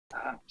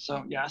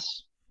So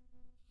yes,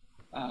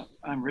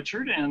 I'm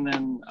Richard, and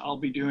then I'll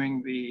be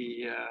doing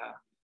the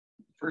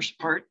first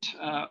part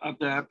of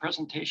the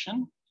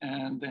presentation,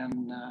 and then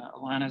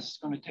Alana is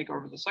going to take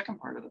over the second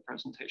part of the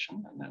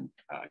presentation, and then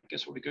I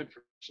guess we'll be good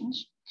for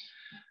questions.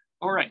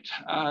 All right,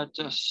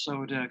 just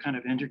so to kind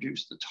of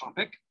introduce the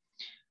topic,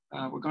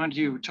 we're going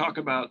to talk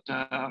about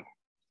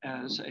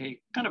as a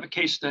kind of a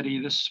case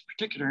study, this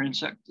particular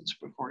insect that's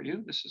before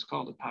you. This is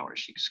called the power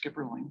chic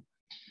skipperling.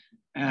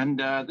 And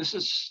this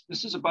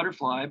is a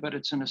butterfly, but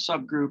it's in a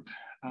subgroup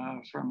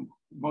from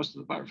most of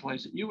the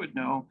butterflies that you would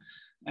know,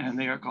 and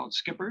they are called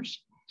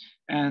skippers.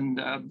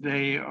 And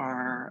they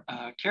are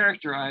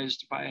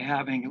characterized by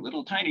having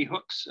little tiny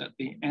hooks at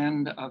the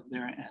end of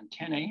their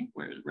antennae,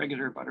 whereas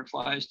regular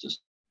butterflies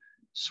just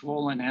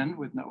swollen end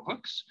with no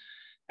hooks.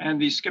 And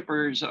these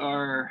skippers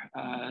are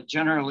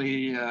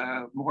generally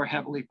more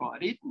heavily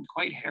bodied and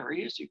quite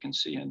hairy, as you can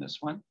see in this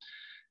one.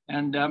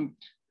 And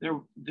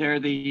they're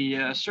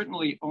the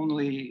certainly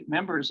only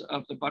members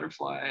of the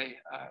butterfly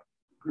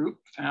group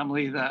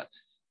family that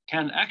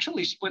can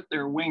actually split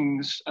their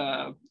wings,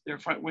 their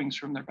front wings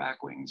from their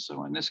back wings.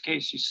 So in this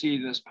case, you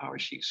see this power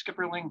chic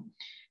skipperling,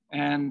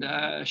 and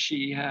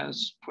she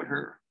has put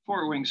her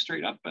forewings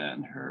straight up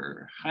and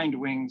her hind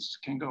wings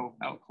can go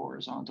out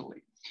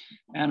horizontally.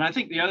 And I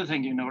think the other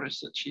thing you notice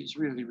that she's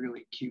really,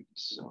 really cute.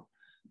 So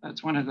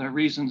that's one of the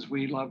reasons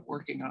we love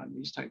working on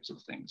these types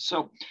of things.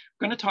 So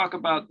we're going to talk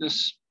about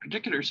this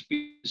particular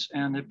species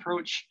and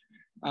approach.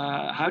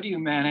 How do you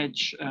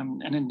manage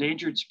an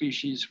endangered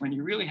species when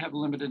you really have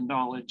limited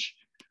knowledge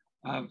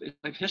of its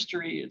life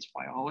history, its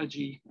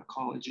biology,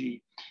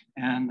 ecology,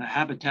 and the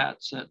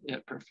habitats that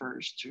it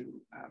prefers to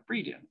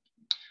breed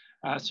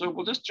in? So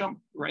we'll just jump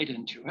right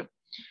into it.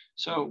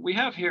 So we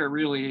have here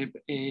really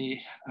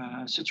a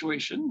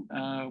situation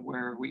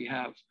where we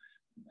have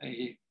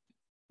a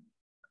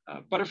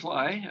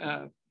butterfly,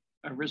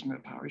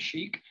 Erisma power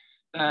chic,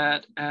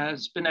 that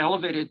has been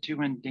elevated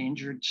to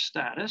endangered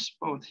status,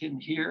 both in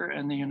here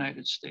and the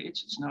United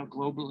States. It's now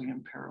globally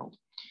imperiled.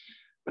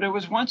 But it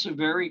was once a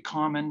very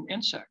common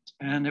insect,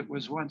 and it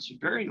was once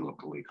very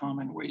locally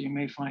common, where you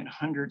may find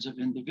hundreds of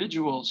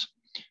individuals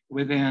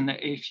within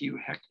a few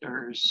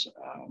hectares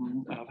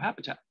of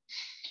habitat.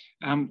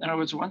 And it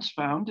was once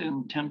found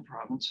in 10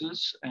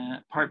 provinces,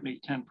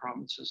 10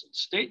 provinces and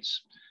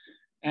states.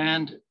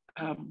 And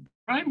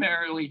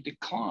primarily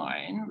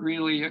decline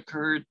really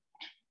occurred.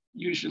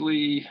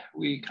 Usually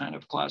we kind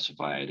of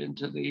classify it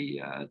into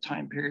the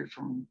time period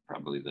from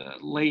probably the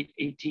late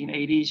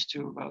 1880s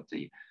to about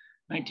the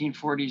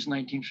 1940s,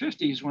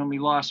 1950s, when we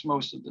lost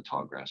most of the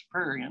tallgrass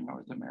prairie in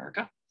North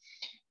America.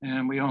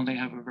 And we only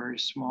have a very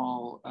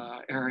small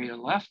area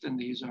left, and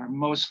these are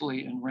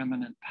mostly in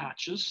remnant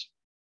patches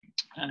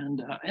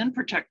and in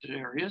protected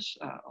areas,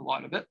 a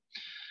lot of it.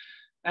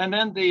 And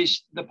then the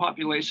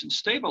population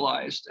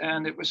stabilized,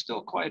 and it was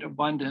still quite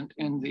abundant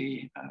in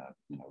the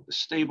the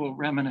stable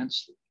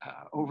remnants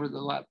over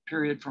the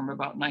period from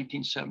about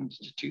 1970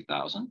 to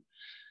 2000.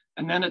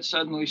 And then it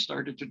suddenly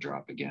started to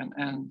drop again,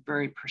 and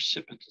very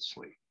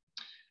precipitously.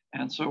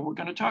 And so we're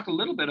going to talk a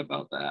little bit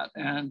about that,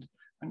 and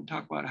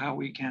talk about how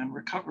we can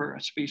recover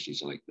a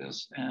species like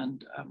this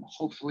and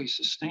hopefully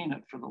sustain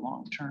it for the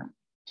long term.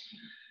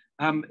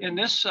 In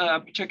this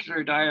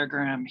particular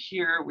diagram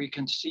here, we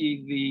can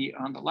see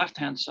on the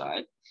left-hand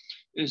side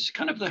is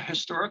kind of the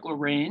historical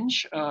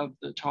range of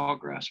the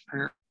tallgrass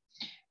prairie.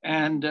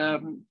 And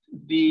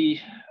the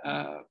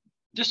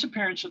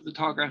disappearance of the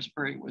tallgrass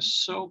prairie was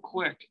so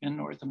quick in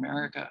North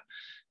America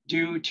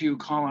due to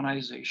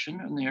colonization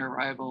and the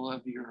arrival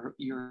of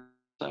your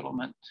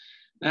settlement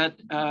that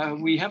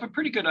we have a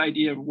pretty good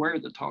idea of where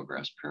the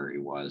tallgrass prairie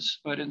was,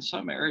 but in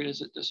some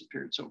areas it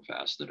disappeared so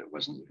fast that it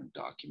wasn't even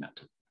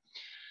documented.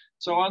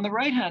 So on the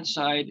right-hand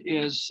side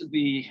is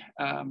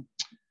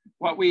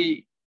what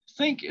we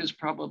think is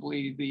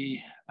probably the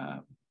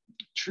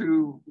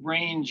true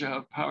range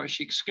of power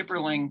chic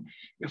skipperling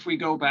if we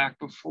go back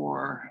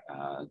before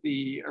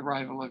the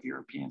arrival of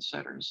European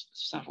settlers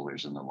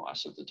and the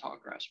loss of the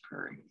tallgrass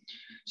prairie.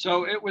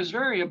 So it was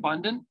very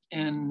abundant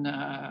in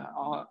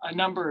a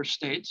number of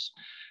states.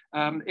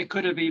 It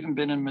could have even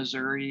been in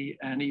Missouri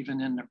and even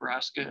in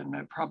Nebraska, and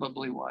it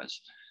probably was.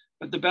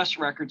 But the best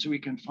records we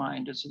can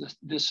find is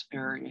this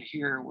area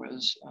here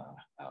was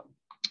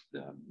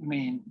the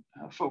main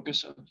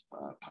focus of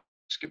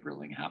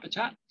skipperling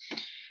habitat.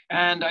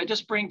 And I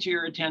just bring to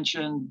your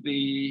attention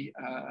the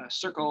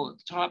circle at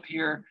the top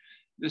here.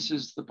 This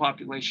is the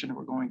population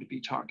we're going to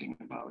be talking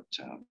about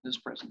this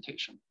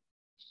presentation.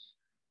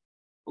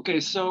 Okay,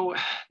 so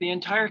the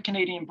entire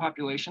Canadian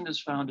population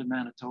is found in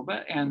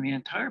Manitoba, and the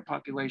entire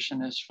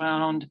population is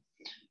found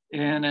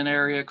in an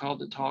area called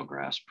the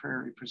Tallgrass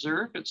Prairie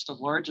Preserve. It's the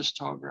largest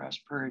tallgrass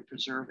prairie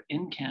preserve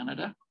in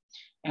Canada,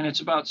 and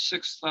it's about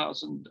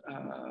 6,000,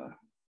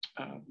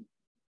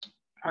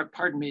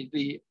 pardon me,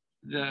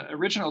 the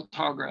original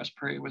tallgrass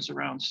prairie was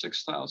around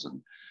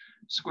 6,000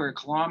 square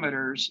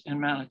kilometers in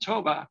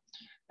Manitoba,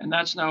 And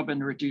that's now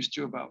been reduced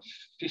to about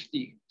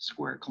 50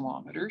 square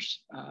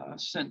kilometers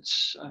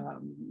since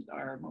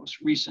our most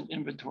recent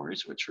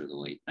inventories, which were the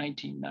late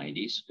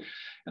 1990s.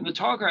 And the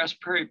Tallgrass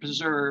Prairie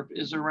Preserve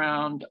is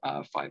around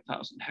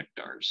 5,000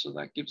 hectares. So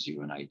that gives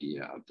you an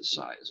idea of the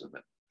size of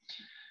it.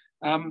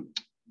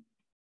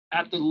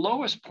 At the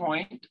lowest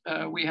point,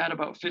 we had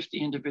about 50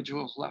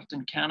 individuals left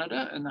in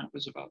Canada, and that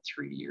was about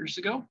 3 years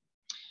ago.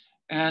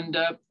 And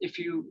if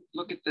you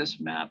look at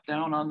this map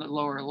down on the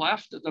lower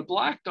left, the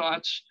black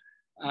dots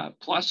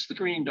plus the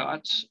green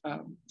dots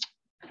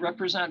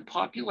represent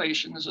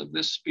populations of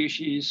this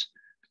species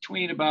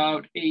between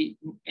about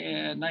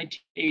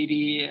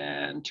 1980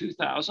 and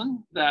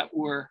 2000 that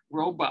were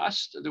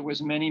robust. There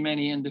was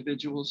many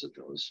individuals of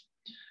those.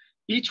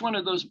 Each one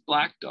of those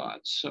black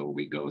dots, so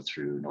we go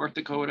through North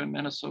Dakota,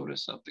 Minnesota,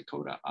 South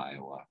Dakota,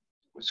 Iowa,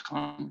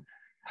 Wisconsin,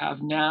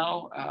 have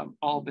now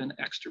all been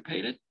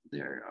extirpated.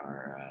 There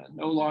are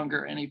no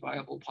longer any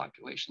viable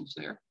populations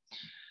there.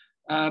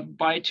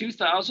 By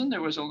 2000,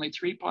 there was only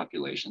 3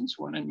 populations,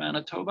 one in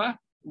Manitoba,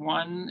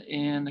 one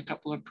in a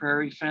couple of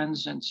prairie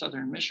fens in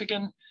southern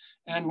Michigan,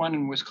 and one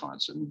in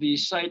Wisconsin. The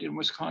site in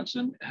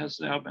Wisconsin has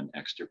now been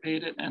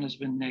extirpated and has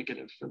been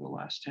negative for the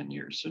last 10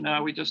 years. So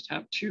now we just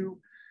have 2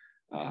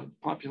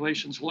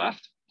 populations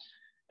left.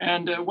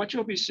 And what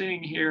you'll be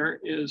seeing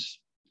here is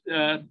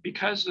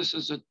because this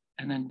is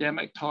an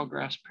endemic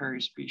tallgrass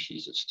prairie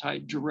species, it's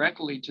tied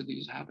directly to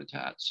these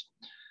habitats,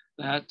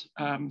 that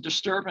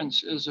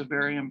disturbance is a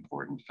very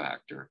important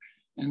factor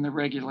in the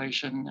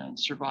regulation and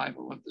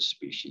survival of the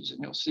species.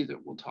 And you'll see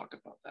that we'll talk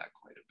about that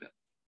quite a bit.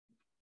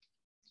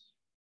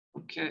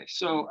 Okay,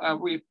 so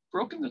we've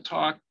broken the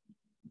talk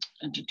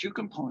into 2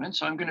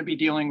 components. I'm going to be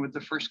dealing with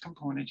the first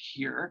component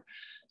here.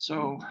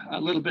 So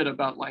a little bit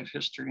about life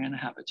history and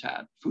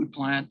habitat, food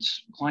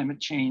plants, climate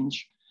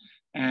change,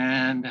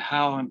 and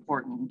how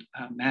important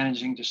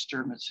managing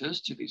disturbance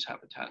is to these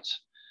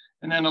habitats.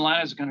 And then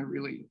Alana is going to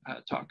really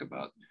talk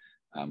about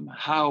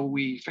how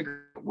we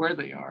figure out where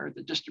they are,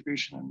 the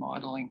distribution and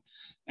modeling,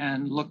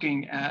 and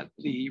looking at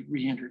the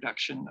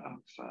reintroduction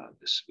of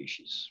this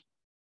species.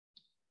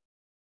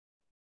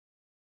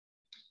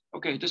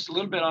 Okay, just a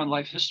little bit on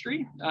life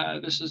history.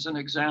 This is an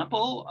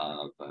example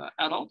of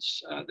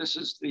adults. This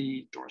is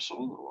the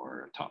dorsal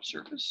or top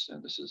surface,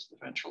 and this is the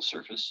ventral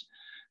surface.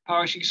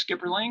 Powashik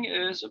skipperling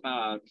is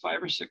about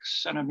 5 or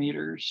 6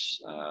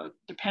 centimeters,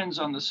 depends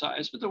on the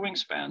size, but the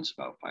wingspan's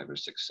about 5 or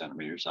 6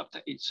 centimeters, up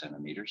to 8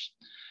 centimeters.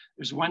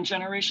 There's 1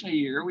 generation a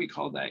year, we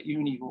call that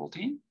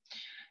univoltine.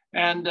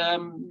 And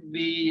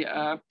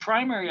the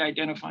primary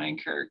identifying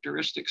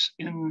characteristics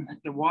in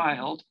the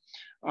wild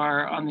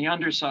are on the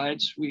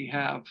undersides. We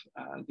have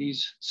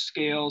these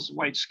scales,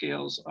 white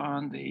scales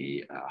on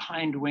the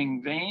hind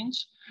wing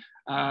veins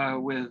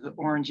with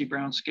orangey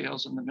brown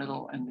scales in the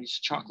middle and these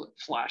chocolate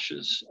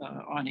flashes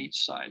on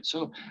each side.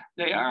 So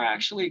they are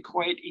actually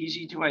quite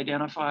easy to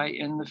identify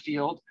in the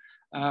field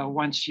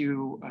once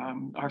you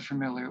are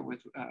familiar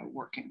with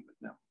working with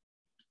them.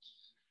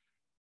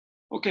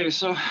 Okay,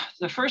 so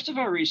the first of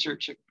our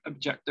research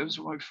objectives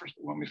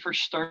when we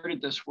first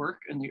started this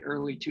work in the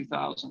early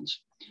 2000s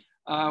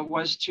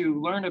was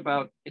to learn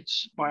about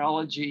its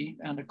biology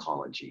and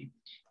ecology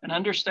and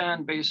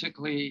understand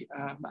basically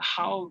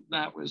how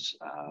that was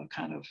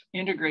kind of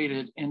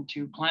integrated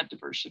into plant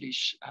diversity,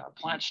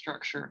 plant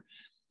structure,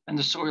 and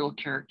the soil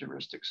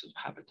characteristics of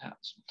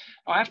habitats.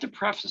 Now, I have to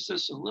preface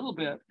this a little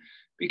bit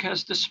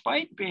because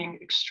despite being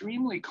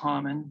extremely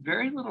common,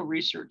 very little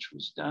research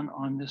was done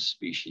on this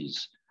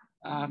species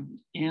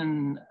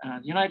in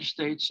the United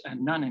States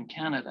and none in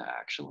Canada,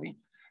 actually.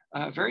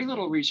 Very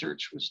little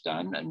research was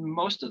done, and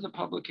most of the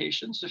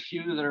publications, the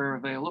few that are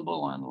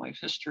available on life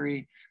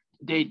history,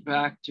 date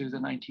back to the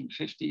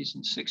 1950s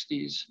and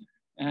 60s,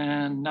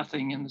 and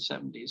nothing in the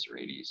 70s or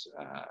 80s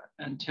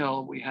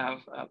until we have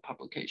a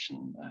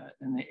publication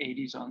in the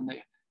 80s on the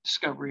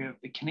discovery of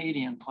the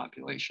Canadian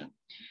population.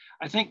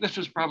 I think this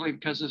was probably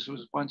because this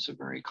was once a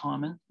very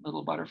common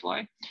little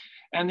butterfly.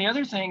 And the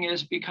other thing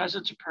is because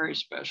it's a prairie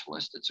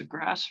specialist, it's a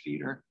grass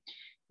feeder,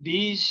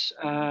 these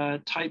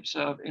types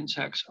of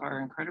insects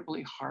are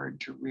incredibly hard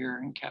to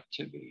rear in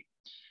captivity.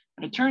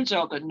 And it turns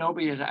out that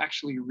nobody had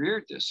actually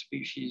reared this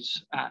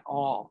species at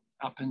all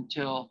up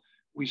until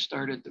we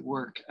started the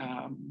work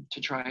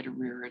to try to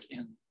rear it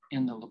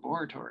in the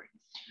laboratory.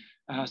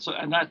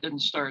 And that didn't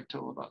start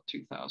till about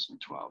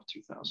 2012,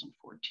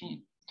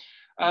 2014.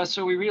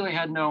 So we really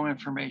had no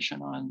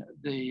information on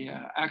the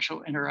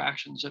actual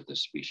interactions of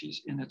this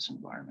species in its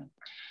environment.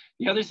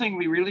 The other thing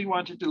we really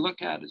wanted to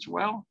look at as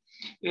well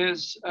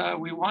is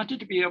we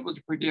wanted to be able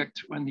to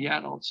predict when the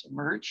adults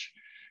emerge,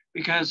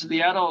 because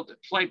the adult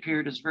flight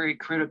period is very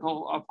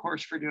critical, of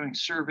course, for doing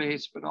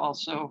surveys, but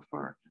also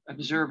for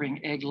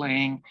observing egg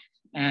laying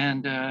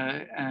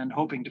and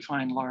hoping to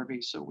find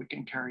larvae so we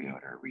can carry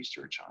out our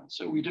research on.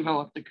 So we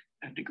developed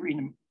a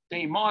degree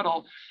day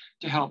model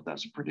to help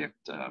us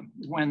predict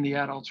when the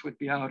adults would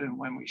be out and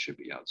when we should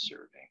be out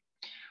surveying.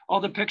 All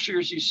the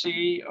pictures you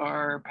see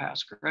are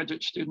past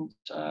graduate students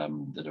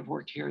that have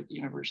worked here at the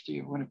University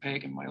of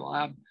Winnipeg in my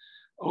lab.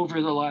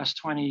 over the last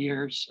 20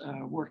 years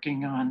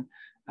working on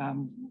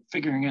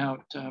figuring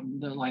out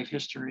the life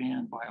history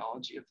and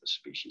biology of the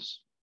species.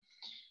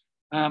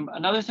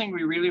 Another thing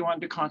we really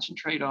wanted to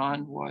concentrate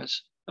on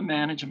was the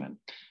management.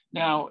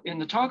 Now, in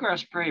the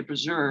Tallgrass Prairie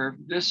Preserve,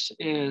 this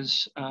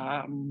is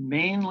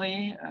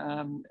mainly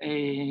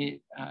a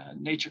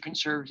Nature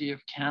Conservancy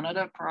of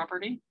Canada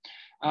property,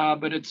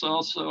 but it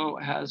also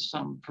has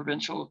some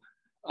provincial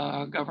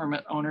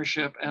government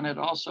ownership, and it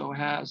also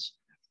has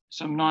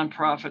some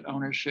nonprofit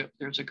ownership.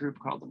 There's a group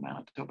called the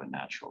Manitoba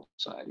Natural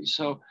Society.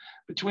 So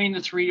between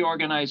the three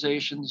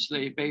organizations,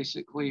 they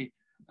basically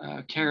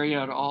carry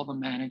out all the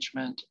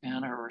management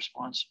and are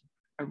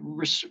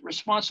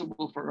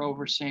responsible for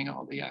overseeing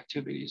all the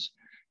activities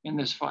in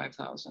this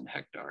 5,000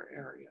 hectare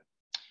area.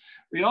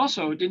 We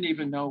also didn't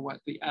even know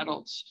what the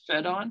adults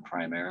fed on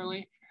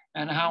primarily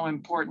and how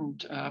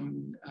important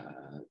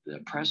the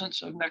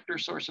presence of nectar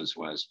sources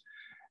was.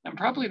 And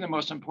probably the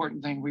most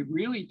important thing, we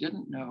really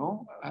didn't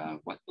know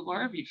what the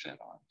larvae fed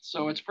on.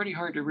 So it's pretty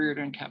hard to rear it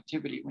in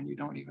captivity when you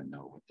don't even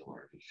know what the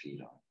larvae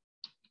feed on.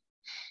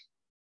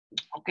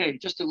 Okay,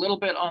 just a little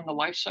bit on the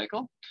life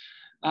cycle.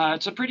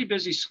 It's a pretty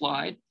busy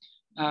slide,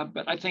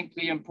 but I think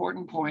the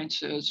important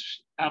points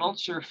is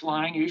adults are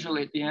flying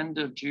usually at the end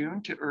of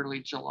June to early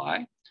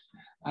July.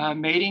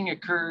 Mating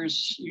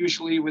occurs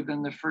usually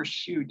within the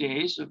first few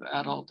days of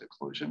adult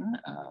eclosion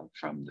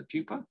from the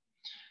pupa.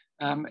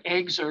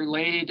 Eggs are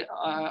laid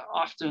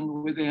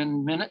often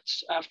within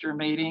minutes after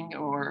mating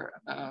or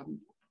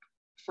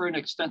for an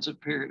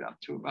extensive period up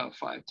to about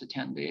 5 to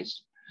 10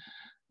 days.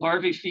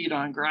 Larvae feed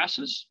on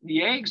grasses.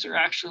 The eggs are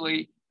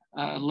actually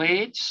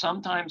laid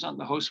sometimes on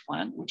the host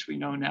plant, which we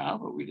know now,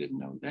 but we didn't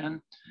know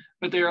then.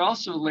 But they're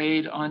also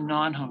laid on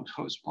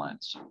non-host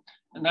plants.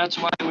 And that's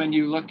why when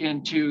you look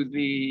into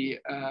the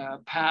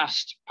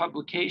past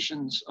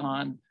publications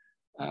on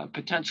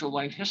potential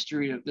life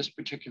history of this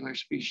particular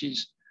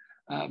species,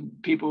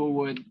 people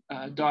would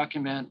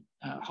document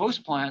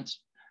host plants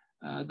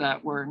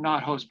that were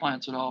not host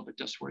plants at all, but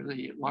just where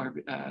the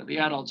larvae, the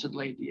adults had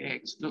laid the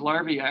eggs. The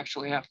larvae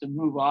actually have to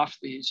move off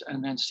these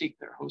and then seek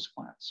their host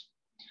plants.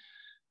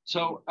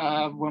 So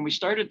when we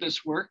started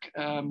this work,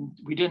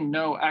 we didn't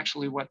know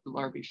actually what the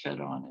larvae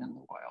fed on in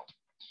the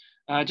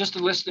wild. Just a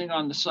listing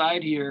on the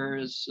side here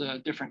is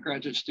different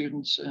graduate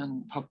students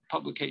and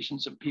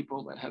publications of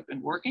people that have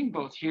been working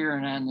both here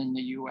and in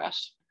the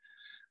US.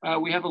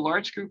 We have a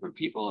large group of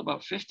people,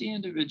 about 50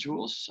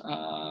 individuals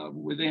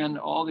within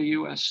all the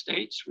US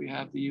states. We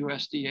have the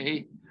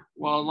USDA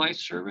Wildlife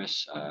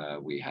Service,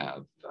 we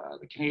have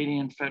the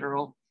Canadian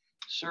Federal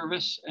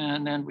Service,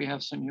 and then we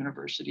have some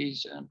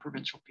universities and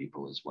provincial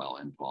people as well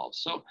involved.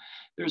 So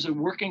there's a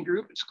working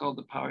group, it's called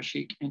the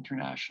Poweshiek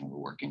International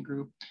Working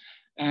Group.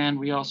 And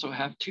we also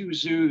have 2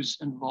 zoos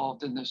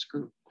involved in this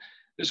group.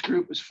 This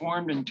group was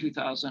formed in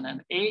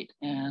 2008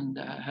 and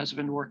has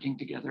been working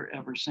together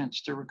ever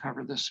since to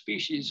recover this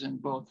species in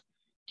both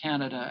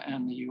Canada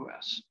and the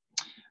US.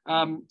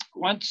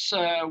 Once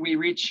we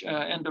reach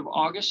end of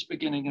August,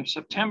 beginning of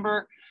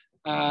September,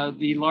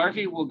 the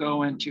larvae will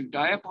go into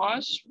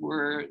diapause.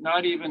 We're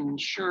not even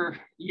sure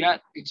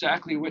yet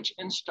exactly which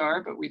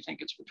instar, but we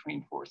think it's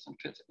between 4th and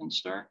 5th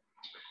instar.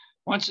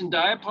 Once in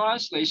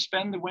diapause, they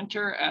spend the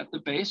winter at the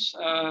base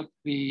of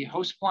the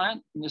host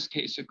plant, in this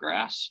case, a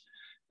grass,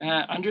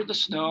 under the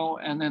snow,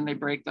 and then they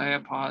break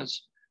diapause.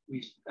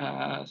 We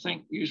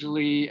think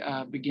usually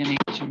beginning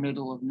to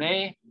middle of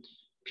May.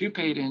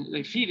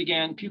 They feed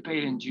again,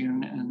 pupate in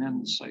June, and then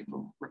the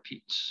cycle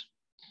repeats.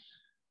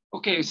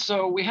 Okay,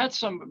 so we had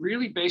some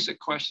really basic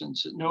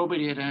questions that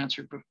nobody had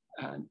answered,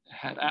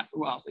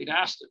 well, they'd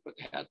asked it, but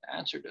they hadn't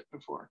answered it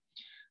before.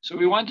 So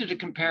we wanted to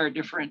compare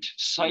different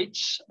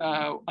sites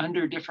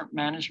under different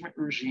management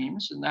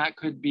regimes, and that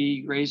could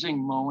be grazing,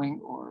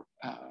 mowing, or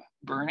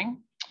burning.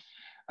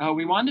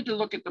 We wanted to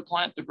look at the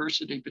plant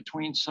diversity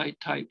between site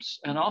types,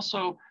 and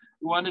also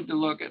we wanted to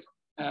look at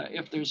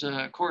if there's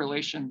a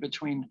correlation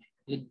between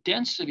the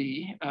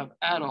density of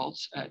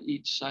adults at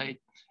each site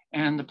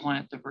and the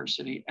plant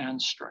diversity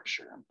and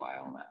structure and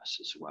biomass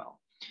as well.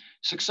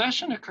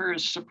 Succession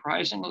occurs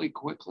surprisingly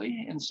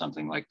quickly in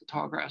something like the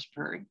tallgrass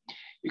prairie.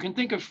 You can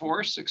think of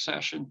forest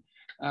succession,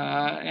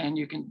 and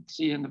you can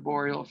see in the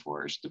boreal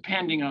forest,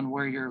 depending on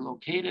where you're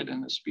located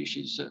and the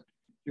species that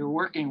you're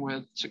working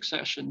with,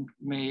 succession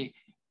may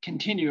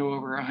continue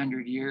over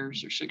 100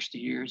 years or 60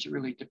 years. It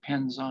really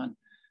depends on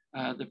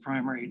the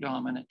primary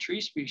dominant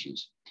tree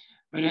species.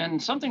 But in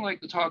something like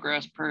the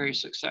tallgrass prairie,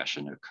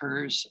 succession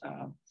occurs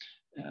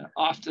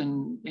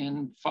often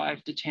in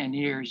 5 to 10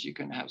 years. You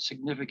can have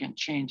significant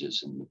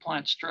changes in the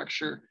plant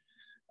structure,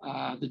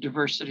 the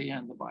diversity,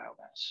 and the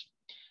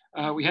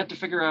biomass. We had to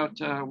figure out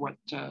what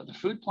the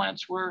food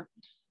plants were,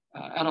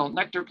 adult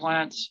nectar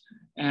plants,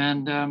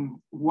 and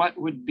what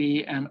would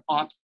be an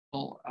optimal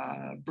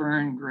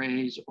burn,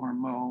 graze, or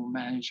mow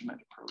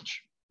management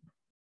approach.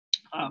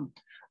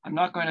 I'm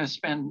not going to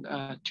spend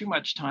too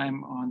much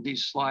time on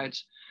these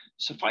slides.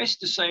 Suffice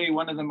to say,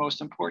 one of the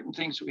most important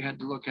things we had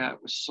to look at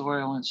was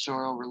soil and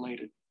soil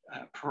related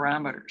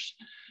parameters.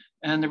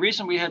 And the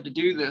reason we had to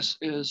do this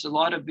is a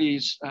lot of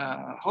these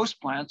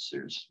host plants,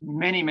 there's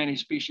many, many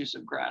species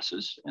of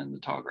grasses in the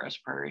tallgrass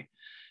prairie,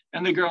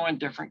 and they grow in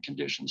different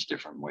conditions,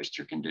 different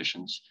moisture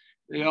conditions.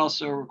 They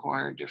also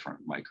require different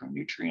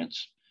micronutrients.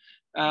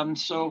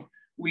 So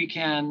we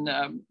can,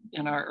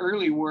 in our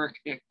early work,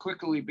 it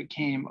quickly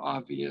became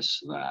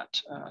obvious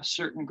that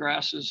certain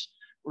grasses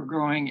were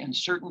growing in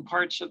certain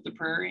parts of the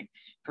prairie.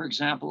 For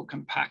example,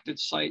 compacted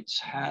sites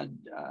had,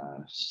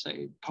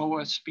 say,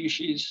 POA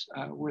species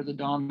were the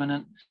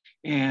dominant.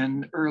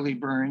 In early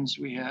burns,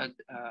 we had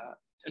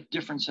a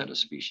different set of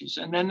species.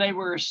 And then they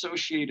were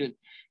associated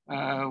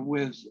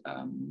with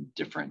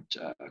different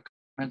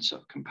components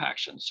of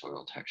compaction,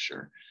 soil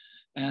texture,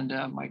 and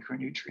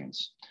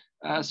micronutrients.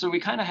 So we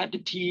kind of had to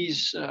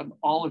tease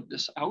all of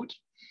this out.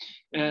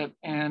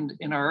 And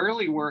in our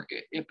early work,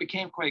 it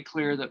became quite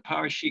clear that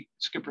power sheep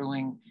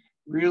skipperling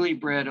really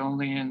bred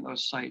only in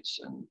those sites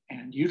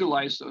and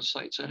utilized those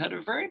sites. It had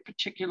a very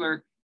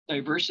particular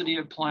diversity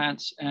of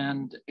plants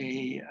and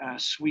a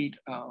suite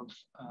of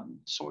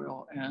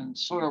soil and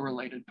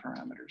soil-related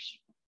parameters.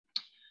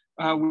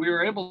 We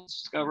were able to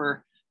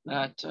discover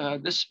that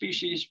this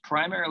species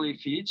primarily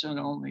feeds on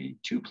only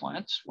two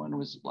plants. One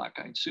was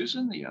black-eyed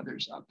Susan, the other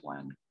is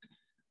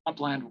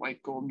upland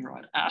white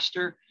goldenrod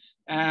aster.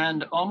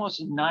 And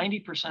almost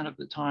 90% of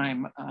the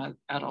time,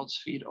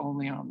 adults feed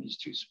only on these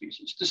two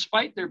species,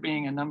 despite there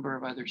being a number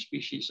of other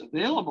species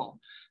available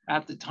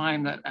at the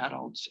time that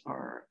adults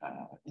are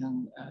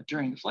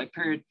during the flight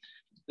period.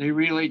 They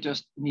really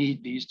just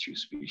need these two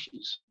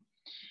species.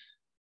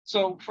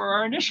 So for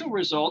our initial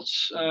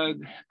results,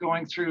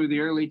 going through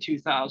the early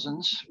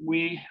 2000s,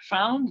 we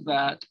found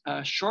that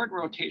short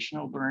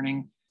rotational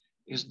burning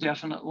is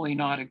definitely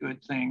not a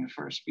good thing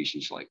for a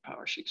species like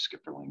power sheep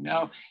skipperling.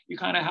 Now, you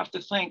kind of have to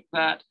think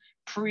that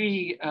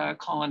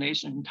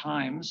pre-colonization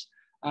times,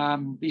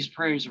 these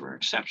prairies were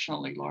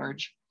exceptionally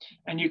large,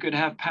 and you could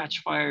have patch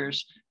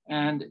fires,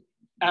 and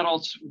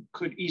adults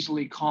could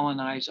easily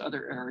colonize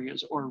other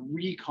areas or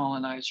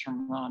recolonize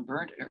from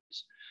non-burnt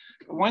areas.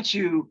 But once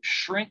you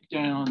shrink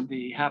down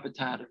the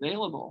habitat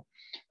available,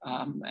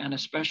 and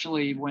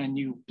especially when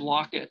you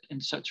block it in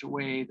such a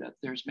way that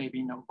there's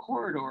maybe no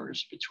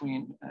corridors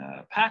between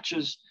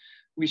patches,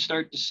 we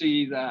start to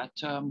see that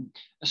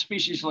a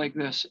species like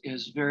this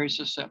is very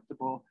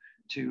susceptible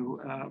to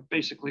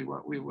basically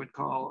what we would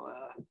call,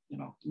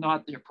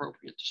 not the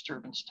appropriate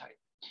disturbance type.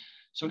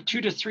 So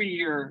 2 to 3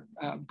 year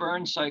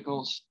burn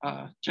cycles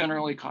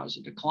generally cause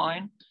a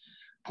decline.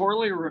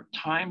 Poorly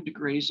timed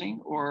grazing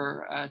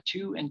or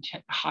too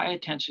high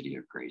intensity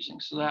of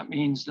grazing. So that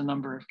means the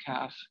number of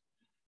calf,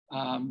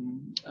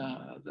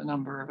 the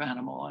number of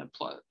animal and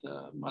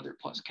the mother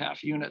plus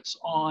calf units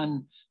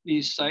on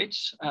these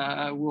sites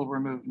will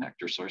remove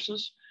nectar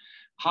sources.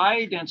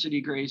 High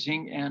density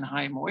grazing and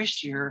high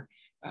moisture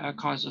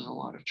causes a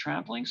lot of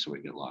trampling, so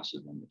we get loss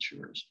of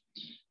immatures.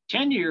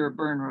 10-year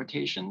burn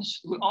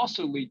rotations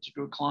also lead to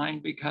decline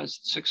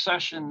because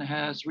succession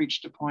has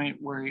reached a point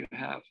where you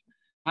have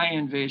high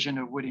invasion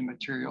of woody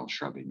material,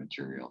 shrubby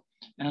material,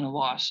 and a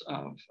loss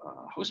of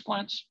host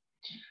plants.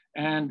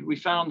 And we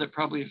found that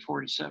probably a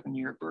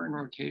 47-year burn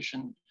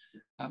rotation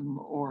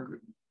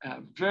or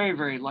very,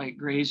 very light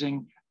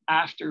grazing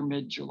after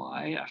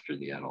mid-July, after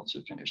the adults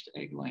have finished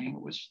egg laying,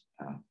 was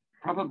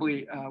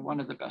probably one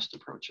of the best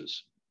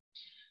approaches.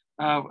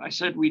 I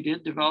said we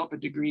did develop a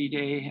degree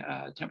day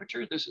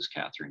temperature. This is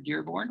Catherine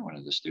Dearborn, one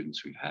of the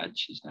students we've had.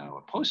 She's now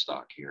a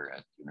postdoc here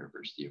at the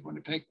University of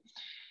Winnipeg.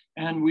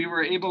 And we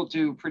were able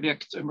to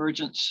predict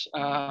emergence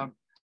for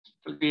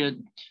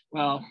the,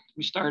 well,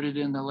 we started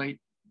in the late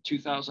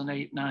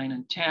 2008, 9,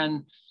 and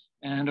 10.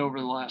 And over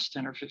the last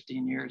 10 or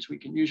 15 years, we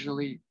can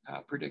usually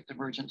predict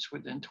emergence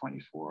within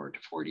 24 to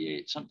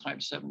 48,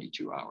 sometimes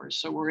 72 hours.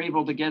 So we're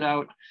able to get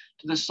out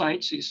to the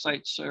sites. These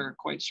sites are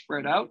quite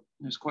spread out.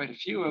 There's quite a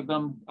few of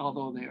them,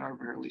 although they are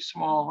fairly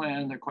small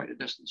and they're quite a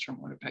distance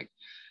from Winnipeg.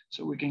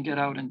 So we can get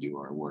out and do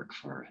our work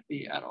for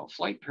the adult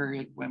flight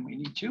period when we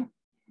need to.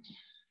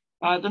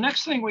 The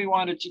next thing we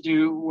wanted to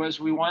do was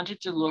we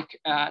wanted to look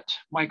at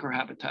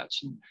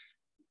microhabitats. And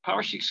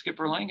power sheep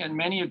skipperling and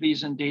many of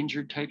these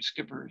endangered type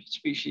skipper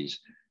species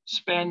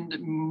spend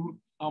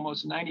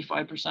almost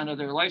 95% of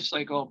their life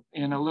cycle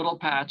in a little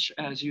patch,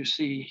 as you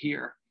see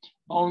here,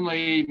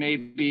 only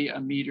maybe a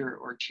meter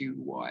or two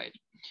wide.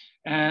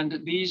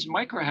 And these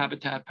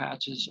microhabitat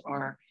patches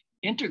are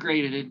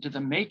integrated into the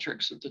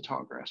matrix of the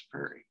tallgrass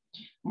prairie.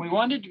 We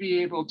wanted to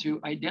be able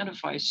to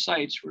identify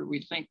sites where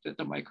we think that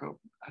the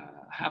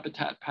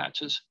microhabitat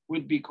patches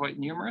would be quite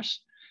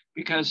numerous,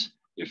 because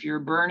if you're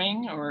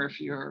burning or if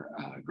you're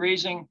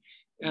grazing,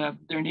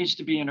 there needs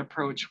to be an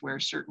approach where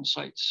certain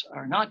sites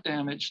are not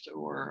damaged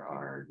or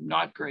are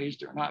not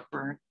grazed or not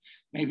burnt.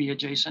 Maybe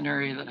adjacent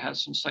area that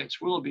has some sites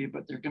will be,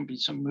 but there can be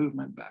some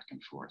movement back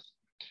and forth.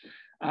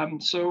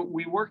 So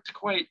we worked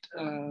quite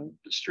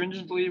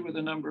stringently with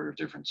a number of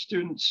different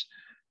students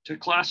to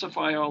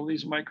classify all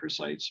these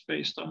microsites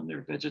based on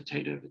their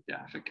vegetative,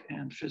 edaphic,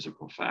 and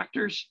physical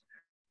factors.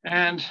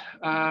 And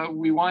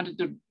we wanted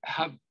to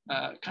have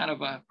kind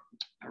of a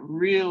a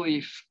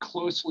really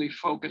closely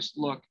focused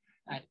look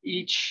at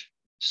each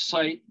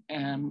site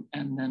and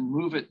then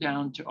move it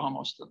down to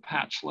almost the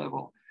patch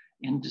level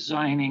in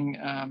designing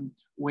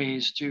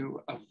ways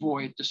to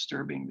avoid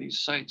disturbing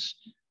these sites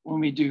when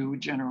we do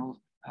general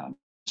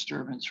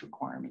disturbance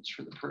requirements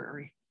for the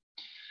prairie.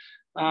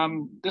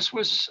 This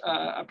was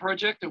a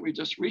project that we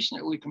just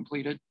recently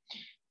completed,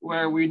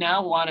 where we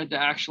now wanted to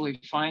actually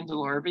find the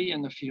larvae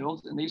in the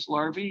field. And these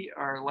larvae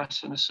are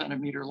less than a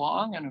centimeter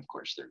long. And of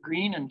course, they're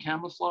green and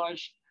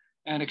camouflage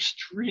and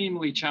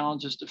extremely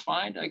challenging to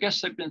find. I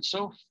guess they've been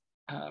so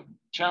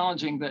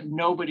challenging that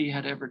nobody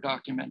had ever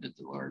documented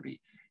the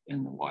larvae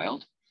in the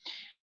wild.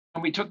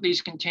 And we took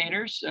these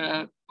containers,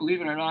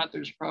 believe it or not,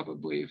 there's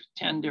probably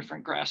 10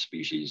 different grass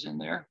species in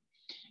there.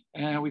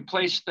 And we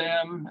placed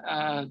them,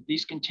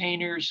 these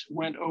containers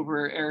went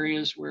over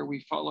areas where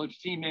we followed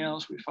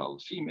females. We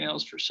followed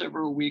females for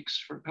several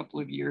weeks for a couple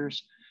of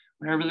years.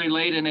 Whenever they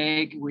laid an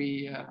egg,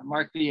 we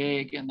marked the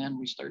egg, and then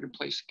we started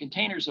placing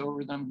containers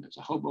over them. There's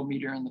a hobo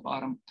meter in the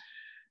bottom.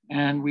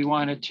 And we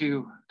wanted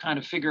to kind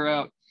of figure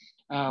out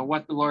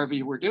what the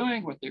larvae were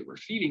doing, what they were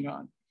feeding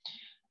on.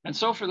 And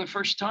so for the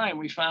first time,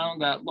 we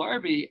found that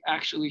larvae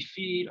actually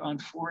feed on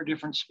 4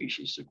 different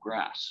species of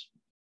grass.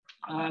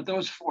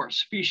 Those 4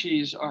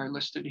 species are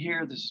listed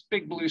here. This is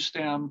big blue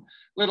stem,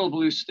 little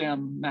blue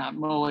stem, Mount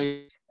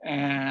Mully,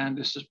 and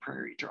this is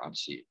prairie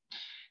dropseed.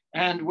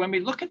 And when we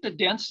look at the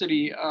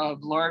density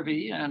of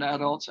larvae and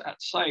adults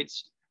at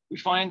sites, we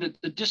find that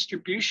the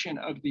distribution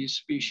of these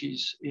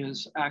species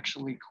is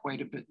actually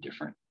quite a bit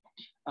different,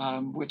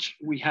 which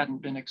we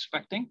hadn't been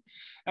expecting.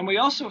 And we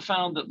also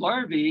found that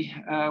larvae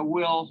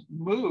will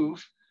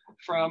move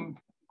from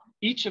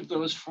each of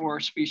those 4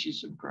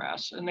 species of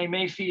grass, and they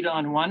may feed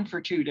on one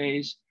for 2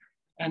 days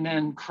and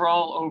then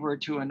crawl over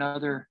to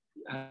another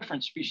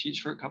different species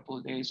for a couple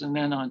of days and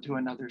then on to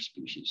another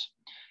species.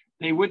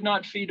 They would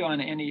not feed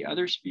on any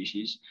other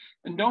species.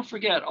 And don't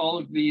forget, all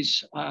of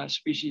these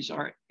species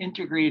are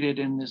integrated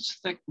in this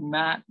thick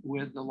mat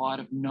with a lot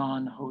of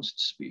non-host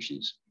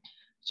species.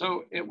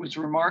 So it was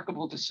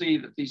remarkable to see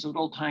that these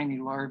little tiny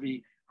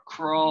larvae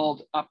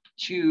crawled up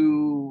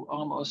to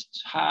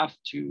almost half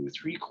to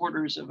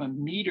 3/4 of a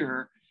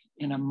meter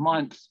in a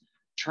month,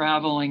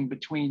 traveling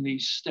between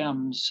these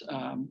stems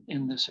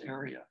in this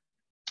area.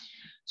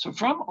 So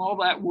from all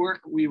that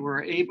work, we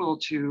were able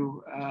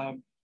to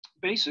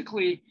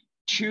basically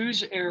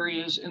choose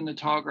areas in the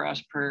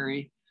tallgrass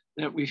prairie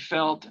that we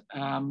felt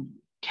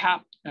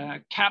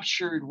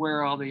captured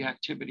where all the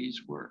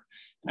activities were.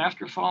 And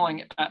after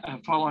following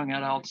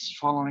adults,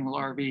 following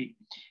larvae,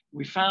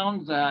 we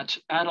found that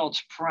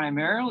adults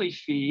primarily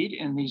feed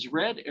in these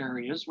red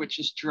areas, which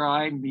is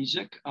dry,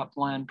 mesic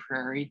upland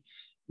prairie,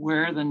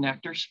 where the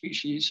nectar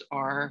species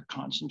are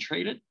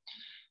concentrated.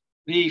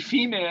 The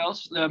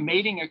females, the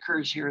mating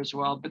occurs here as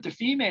well, but the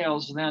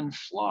females then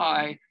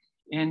fly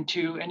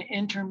into an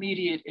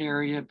intermediate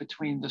area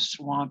between the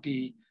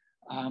swampy,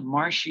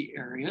 marshy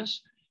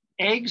areas.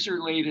 Eggs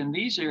are laid in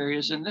these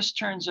areas, and this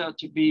turns out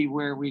to be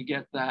where we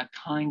get that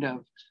kind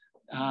of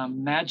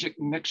magic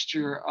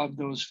mixture of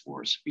those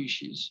 4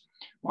 species.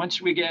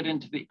 Once we get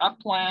into the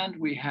upland,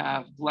 we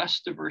have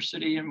less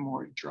diversity and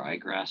more dry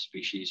grass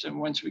species. And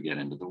once we get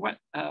into the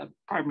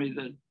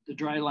the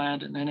dry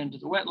land and then into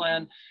the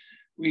wetland,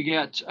 we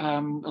get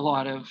a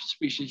lot of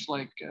species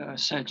like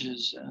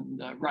sedges and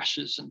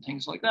rushes and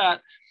things like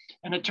that.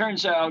 And it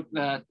turns out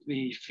that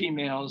the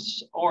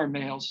females or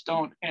males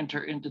don't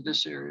enter into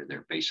this area.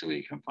 They're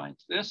basically confined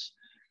to this.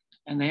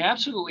 And they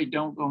absolutely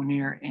don't go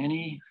near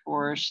any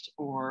forest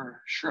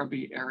or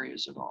shrubby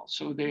areas at all.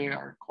 So they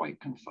are quite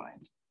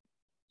confined.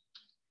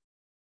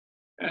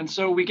 And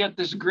so we get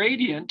this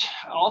gradient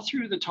all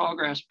through the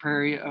tallgrass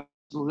prairie of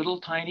little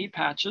tiny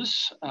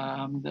patches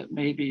that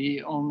may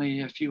be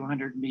only a few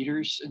hundred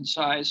meters in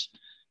size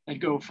that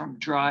go from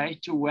dry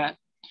to wet.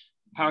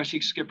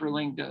 Powderseek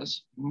skipperling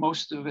does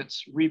most of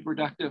its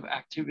reproductive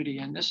activity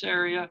in this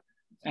area,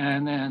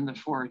 and then the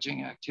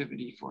foraging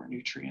activity for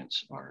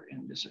nutrients are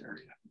in this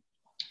area.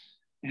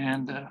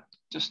 And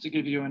just to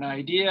give you an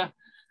idea,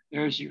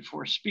 there's your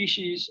 4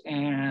 species,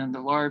 and the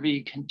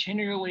larvae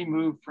continually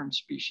move from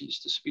species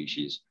to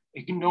species,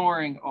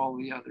 ignoring all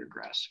the other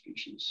grass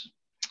species.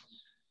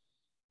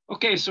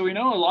 Okay, so we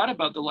know a lot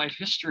about the life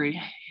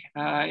history.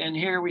 And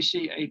here we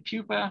see a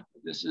pupa.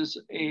 This is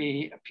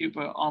a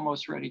pupa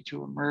almost ready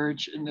to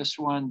emerge. In this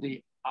one,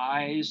 the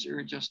eyes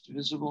are just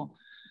visible.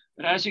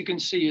 But as you can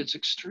see, it's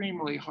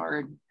extremely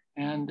hard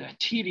and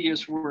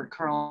tedious work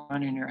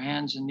crawling on your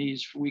hands and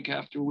knees week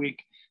after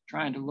week,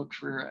 trying to look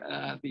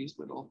for these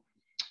little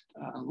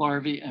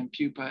larvae and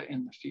pupa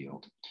in the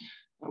field.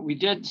 But we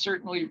did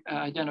certainly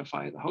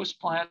identify the host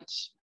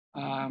plants,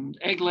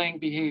 egg-laying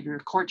behavior,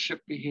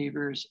 courtship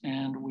behaviors,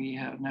 and we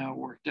have now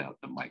worked out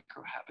the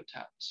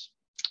microhabitats.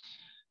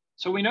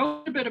 So we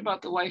know a bit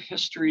about the life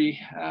history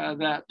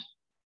that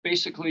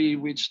basically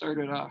we'd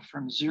started off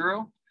from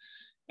 0.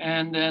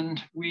 And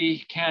then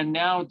we can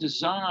now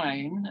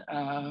design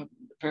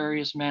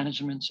various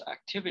management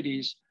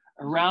activities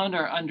around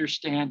our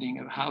understanding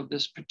of how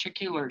this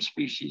particular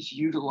species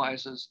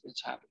utilizes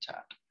its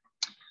habitat.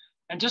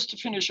 And just to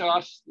finish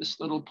off this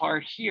little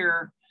part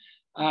here,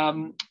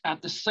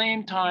 at the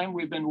same time,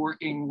 we've been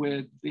working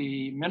with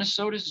the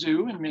Minnesota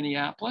Zoo in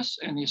Minneapolis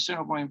and the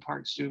Assiniboine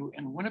Park Zoo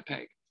in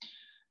Winnipeg.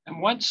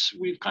 And once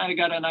we've kind of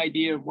got an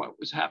idea of what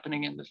was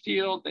happening in the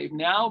field, they've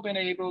now been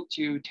able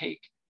to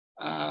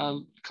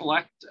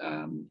collect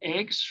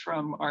eggs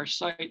from our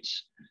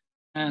sites.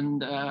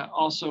 And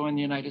also in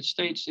the United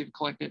States, they've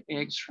collected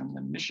eggs from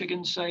the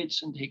Michigan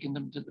sites and taken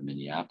them to the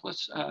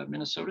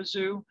Minnesota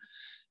Zoo.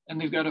 And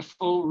they've got a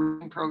full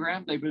room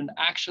program. They've been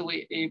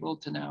actually able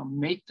to now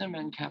mate them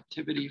in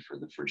captivity for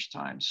the first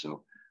time.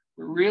 So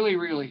we're really,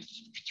 really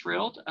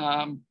thrilled.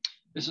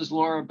 This is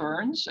Laura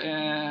Burns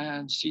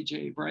and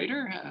CJ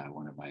Brighter,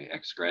 one of my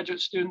ex-graduate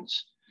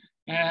students.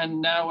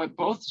 And now at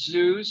both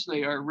zoos,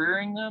 they are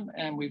rearing them.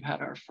 And we've had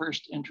our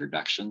first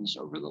introductions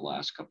over the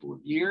last couple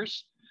of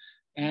years.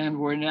 And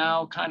we're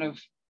now kind of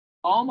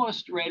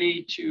almost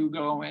ready to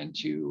go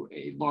into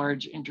a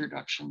large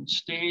introduction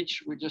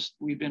stage.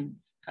 We've been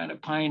kind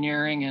of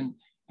pioneering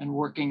and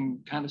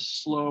working kind of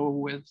slow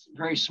with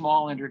very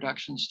small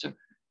introductions to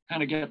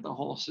kind of get the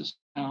whole system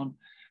down.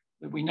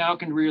 But we now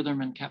can rear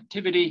them in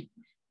captivity,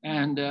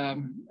 and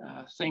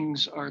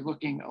things are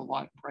looking a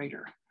lot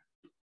brighter.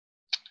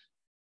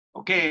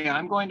 Okay,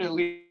 I'm going to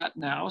leave that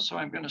now, so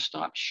I'm going to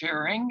stop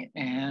sharing,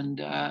 and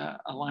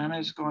Alana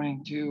is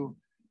going to,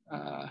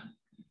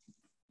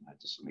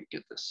 just let me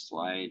get this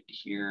slide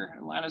here.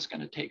 Alana's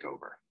going to take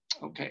over.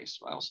 Okay,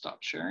 so I'll stop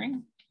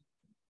sharing.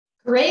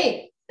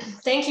 Great.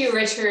 Thank you,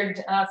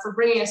 Richard, for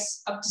bringing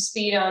us up to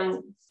speed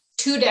on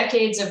 2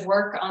 decades of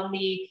work on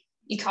the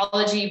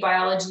ecology,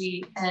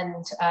 biology,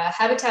 and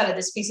habitat of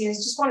the species. I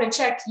just want to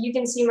check, you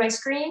can see my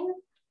screen?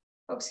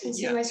 Folks can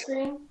see my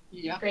screen?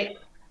 Yeah. Great,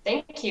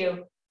 thank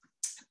you.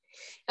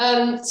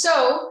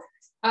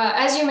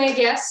 As you may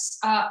guess,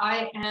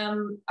 I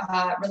am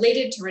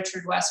related to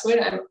Richard Westwood.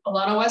 I'm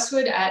Alana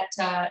Westwood at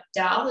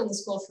DAL in the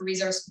School for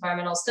Resource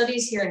Environmental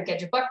Studies here in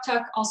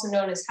Gedjebuktuk, also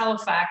known as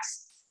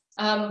Halifax.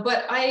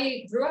 But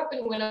I grew up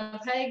in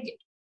Winnipeg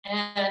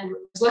and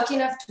was lucky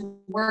enough to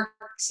work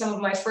some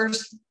of my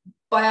first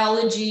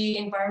biology,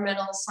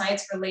 environmental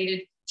science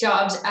related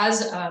jobs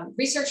as a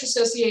research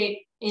associate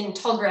in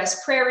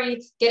tallgrass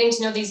prairie, getting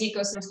to know these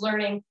ecosystems,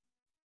 learning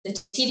the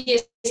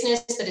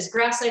tediousness that is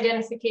grass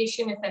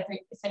identification,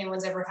 if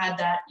anyone's ever had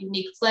that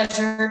unique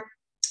pleasure,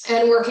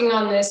 and working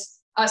on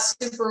this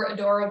super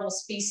adorable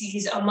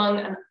species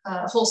among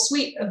a whole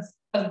suite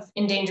of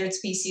endangered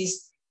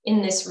species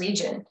in this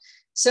region.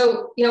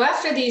 So,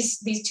 after these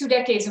 2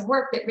 decades of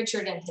work that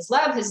Richard and his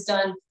lab has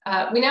done,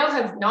 we now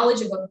have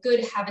knowledge of a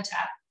good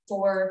habitat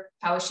for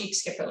Powashiek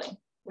skipperling,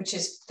 which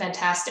is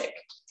fantastic.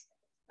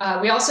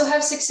 We also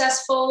have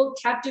successful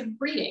captive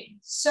breeding.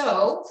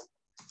 So,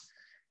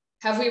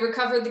 have we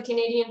recovered the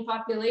Canadian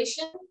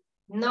population?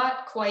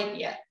 Not quite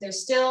yet.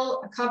 There's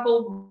still a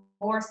couple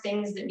more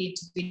things that need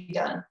to be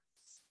done.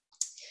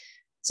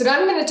 So what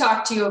I'm going to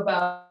talk to you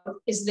about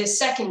is this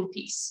second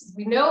piece.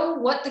 We know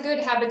what the good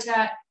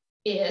habitat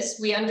is.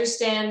 We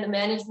understand the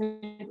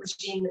management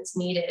regime that's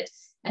needed.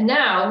 And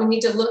now we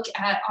need to look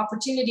at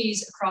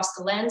opportunities across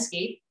the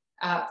landscape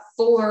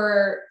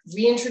for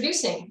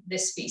reintroducing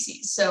this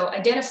species. So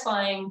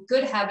identifying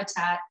good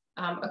habitat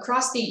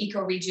across the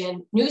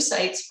ecoregion, new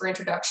sites for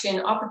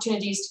introduction,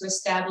 opportunities to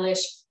establish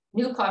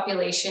new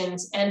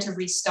populations and to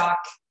restock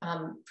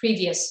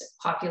previous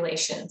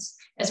populations,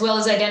 as well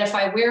as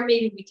identify where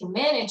maybe we can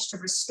manage to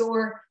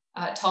restore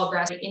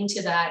tallgrass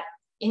into that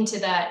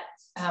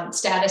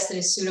status that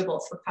is suitable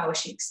for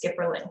Powashiek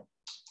skipperling.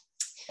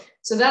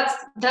 So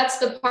that's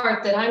the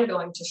part that I'm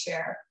going to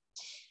share.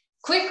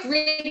 Quick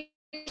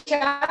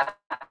recap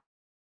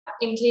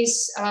in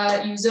case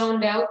you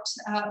zoned out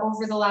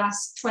over the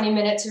last 20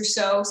 minutes or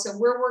so. So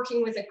we're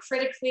working with a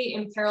critically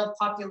imperiled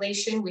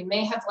population. We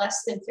may have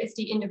less than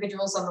 50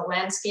 individuals on the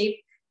landscape.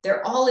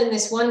 They're all in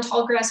this one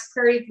tallgrass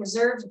prairie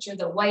preserve, which are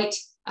the white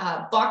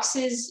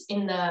boxes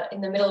in the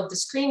middle of the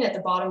screen at the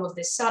bottom of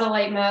this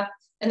satellite map.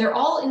 And they're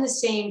all in the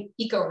same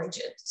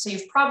ecoregion. So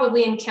you've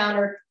probably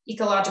encountered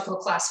ecological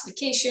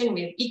classification.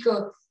 We have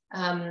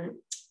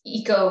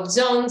eco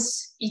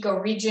zones,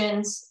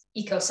 ecoregions,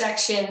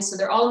 ecosections. So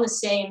they're all in the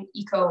same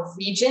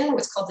ecoregion,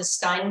 what's called the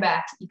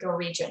Steinbach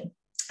ecoregion.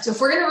 So if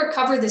we're going to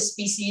recover this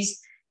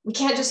species, we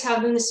can't just have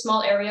them in this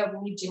small area.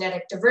 We need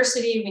genetic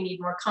diversity. We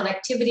need more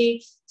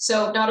connectivity.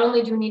 So not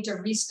only do we need to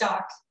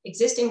restock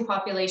existing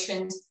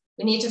populations,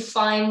 we need to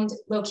find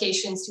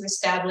locations to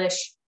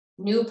establish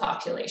new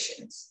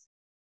populations.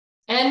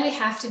 And we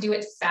have to do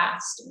it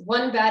fast.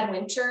 One bad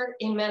winter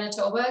in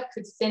Manitoba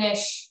could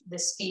finish the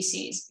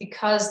species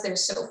because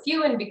there's so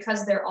few and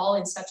because they're all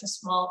in such a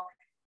small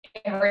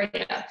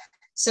area.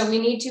 So we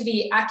need to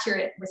be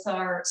accurate with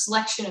our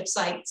selection of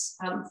sites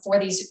for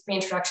these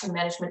reintroduction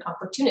management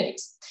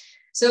opportunities.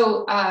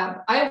 So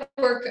I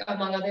work,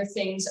 among other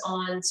things,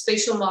 on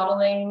spatial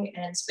modeling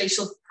and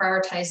spatial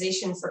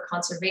prioritization for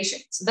conservation.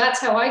 So that's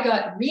how I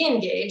got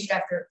re-engaged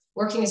after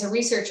working as a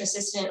research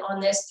assistant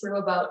on this through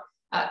about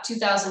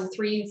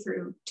 2003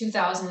 through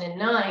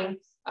 2009.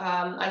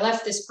 I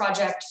left this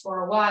project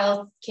for a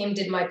while,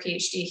 did my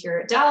PhD here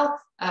at Dal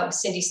with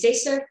Cindy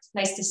Stacer,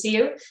 nice to see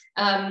you,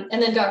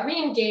 and then got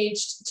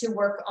re-engaged to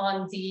work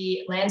on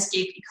the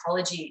landscape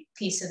ecology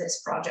piece of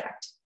this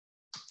project.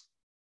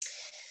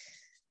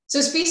 So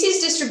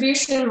species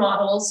distribution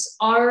models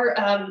are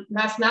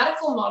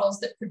mathematical models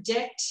that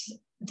predict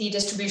the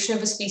distribution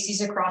of a species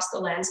across the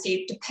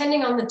landscape,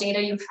 depending on the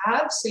data you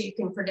have. So you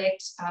can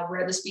predict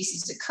where the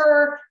species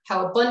occur,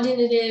 how abundant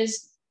it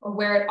is, or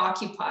where it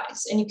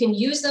occupies. And you can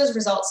use those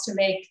results to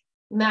make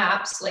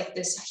maps like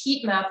this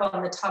heat map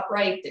on the top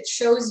right that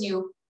shows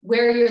you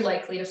where you're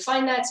likely to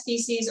find that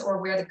species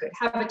or where the good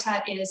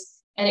habitat is,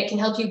 and it can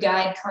help you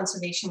guide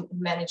conservation and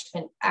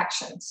management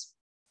actions.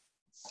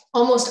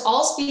 Almost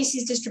all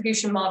species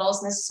distribution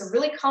models, and this is a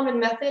really common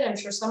method, I'm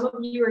sure some of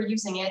you are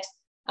using it,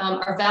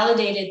 are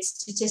validated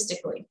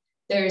statistically.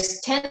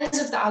 There's tens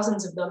of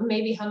thousands of them,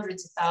 maybe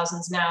hundreds of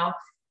thousands now,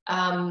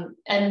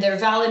 and they're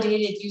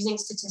validated using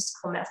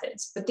statistical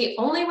methods. But the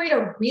only way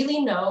to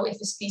really know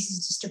if a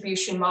species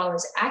distribution model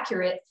is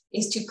accurate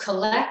is to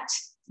collect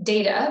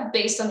data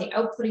based on the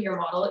output of your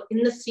model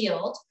in the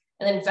field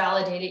and then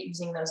validate it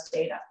using those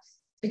data.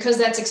 Because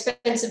that's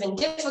expensive and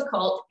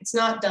difficult, it's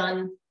not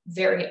done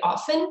very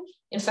often.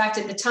 In fact,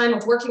 at the time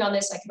of working on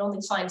this, I could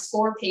only find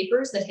 4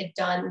 papers that had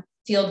done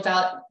field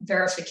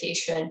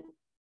verification.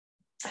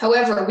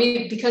 However,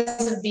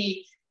 because of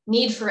the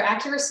need for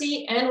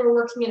accuracy and we're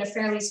working in a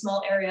fairly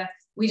small area,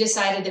 we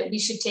decided that we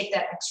should take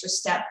that extra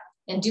step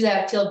and do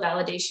that field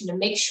validation to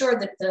make sure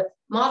that the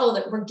model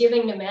that we're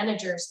giving to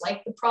managers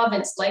like the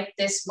province, like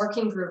this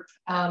working group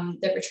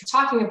that Richard's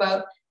talking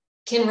about,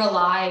 can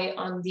rely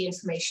on the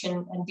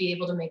information and be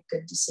able to make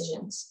good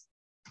decisions.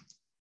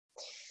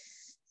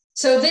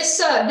 So this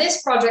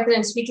project that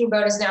I'm speaking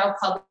about is now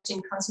published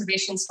in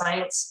Conservation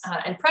Science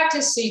and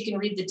Practice, so you can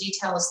read the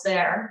details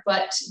there.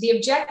 But the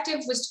objective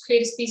was to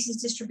create a species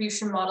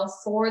distribution model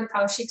for the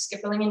Poweshiek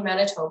skipperling in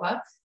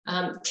Manitoba,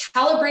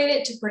 calibrate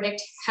it to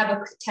predict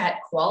habitat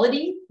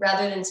quality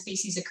rather than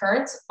species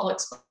occurrence. I'll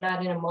explain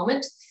that in a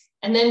moment.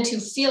 And then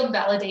to field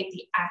validate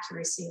the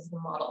accuracy of the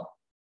model.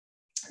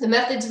 The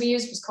methods we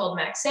used was called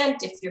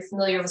MaxEnt. If you're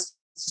familiar with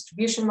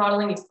distribution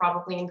modeling, you've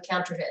probably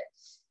encountered it.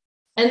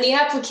 And the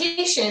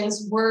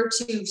applications were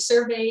to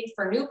survey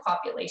for new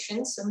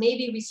populations. So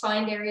maybe we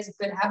find areas of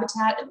good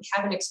habitat that we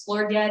haven't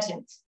explored yet,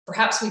 and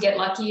perhaps we get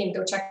lucky and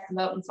go check them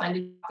out and find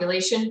a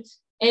population.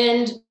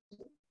 And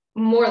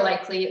more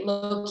likely,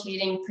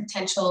 locating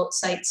potential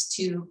sites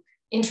to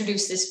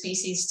introduce this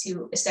species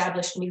to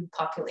establish new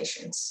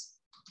populations.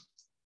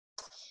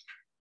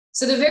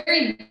 So the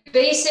very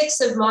basics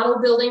of model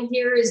building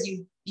here is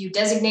you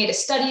designate a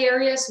study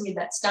area. So we have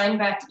that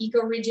Steinbach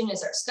ecoregion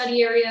as our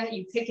study area.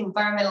 You pick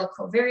environmental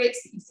covariates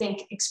that you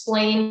think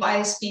explain why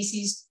a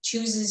species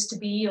chooses to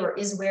be or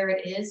is where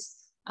it is.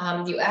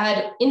 You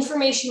add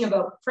information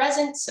about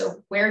presence.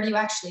 So where do you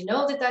actually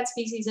know that that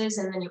species is?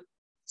 And then you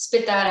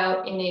spit that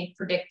out in a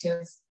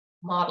predictive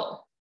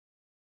model.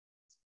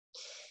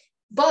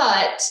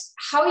 But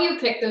how you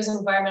pick those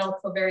environmental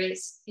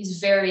covariates is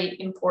very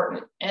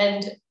important.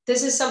 And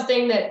this is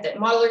something that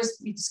modelers,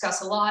 we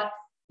discuss a lot.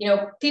 You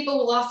know, people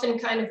will often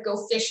kind of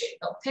go fishing.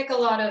 They'll pick a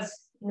lot of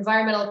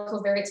environmental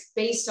covariates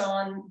based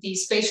on the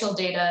spatial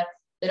data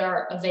that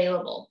are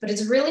available. But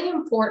it's really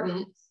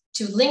important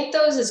to link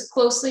those as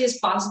closely as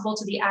possible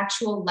to the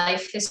actual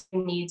life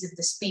history needs of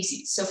the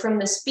species. So from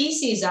the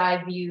species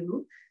eye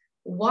view,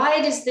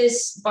 why does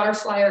this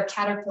butterfly or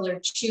caterpillar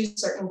choose a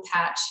certain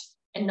patch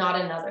and not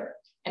another?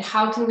 And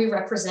how can we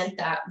represent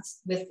that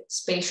with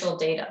spatial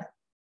data?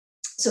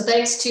 So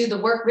thanks to the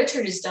work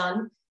Richard has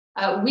done,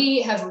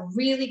 we have a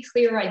really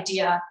clear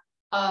idea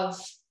of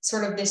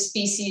sort of this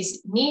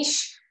species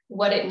niche,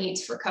 what it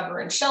needs for cover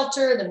and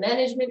shelter, the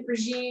management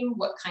regime,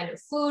 what kind of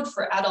food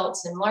for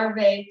adults and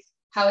larvae,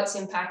 how it's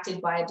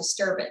impacted by a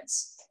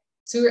disturbance.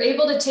 So we were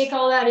able to take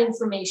all that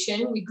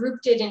information, we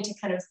grouped it into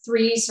kind of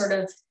 3 sort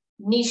of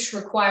niche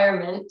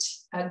requirement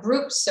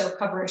groups, so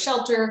cover and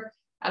shelter,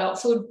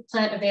 adult food,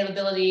 plant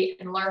availability,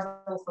 and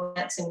larval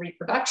plants and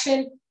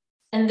reproduction.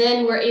 And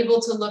then we're able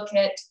to look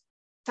at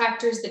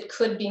factors that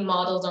could be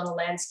modeled on a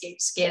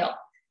landscape scale.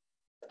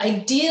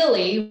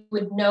 Ideally,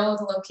 would know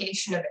the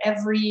location of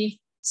every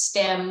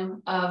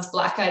stem of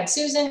black-eyed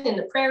Susan in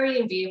the prairie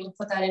and be able to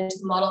put that into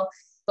the model,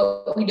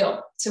 but we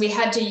don't. So we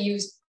had to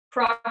use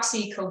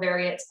proxy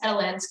covariates at a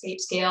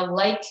landscape scale,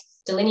 like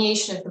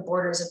delineation of the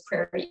borders of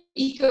prairie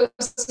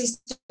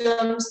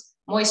ecosystems,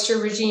 moisture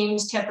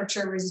regimes,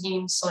 temperature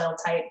regimes, soil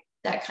type,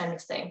 that kind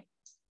of thing.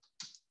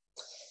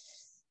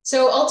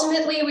 So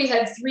ultimately, we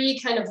had 3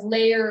 kind of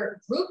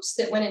layer groups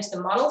that went into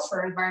the model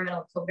for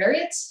environmental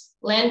covariates: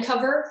 land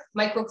cover,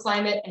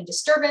 microclimate, and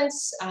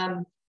disturbance.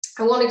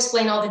 I won't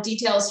explain all the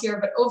details here,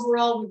 but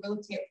overall, we were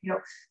looking at,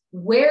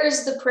 where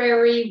is the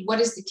prairie? What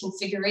is the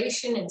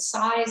configuration and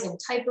size and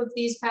type of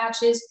these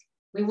patches?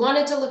 We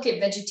wanted to look at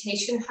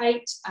vegetation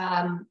height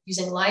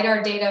using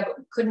LiDAR data, but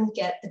we couldn't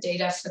get the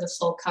data for the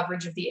full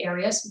coverage of the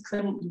area, so we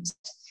couldn't use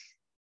it.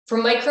 For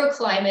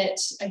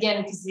microclimate,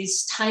 again, because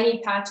these tiny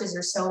patches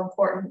are so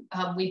important,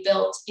 we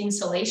built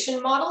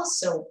insolation models.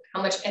 So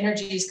how much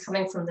energy is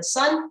coming from the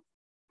sun,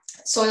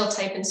 soil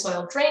type and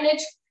soil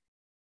drainage.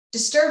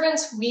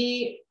 Disturbance,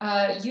 we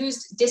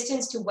used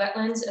distance to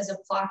wetlands as a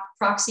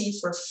proxy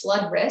for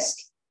flood risk.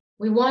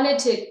 We wanted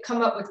to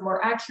come up with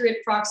more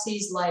accurate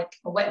proxies like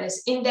a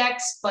wetness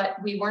index, but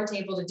we weren't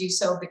able to do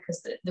so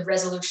because the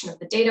resolution of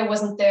the data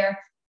wasn't there.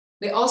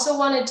 We also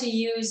wanted to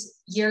use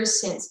years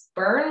since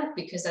burn,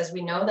 because as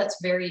we know,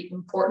 that's very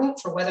important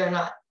for whether or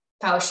not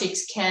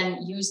Powashiks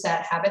can use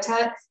that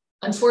habitat.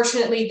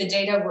 Unfortunately, the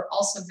data were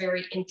also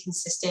very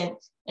inconsistent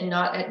and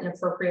not at an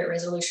appropriate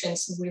resolution,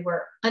 so we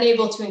were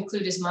unable to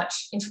include as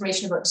much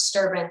information about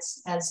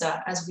disturbance as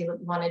we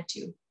wanted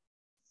to.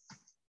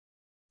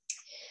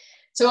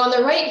 So on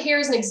the right here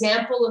is an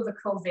example of a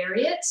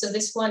covariate. So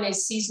this one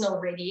is seasonal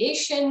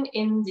radiation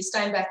in the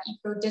Steinbach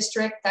Eco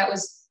District. That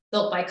was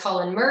built by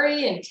Colin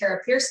Murray, and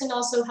Kara Pearson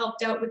also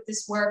helped out with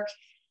this work.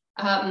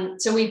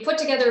 So we put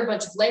together a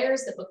bunch of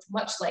layers that looked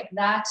much like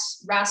that,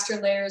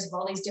 raster layers of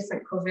all these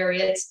different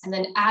covariates, and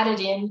then added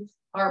in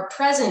our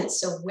presence,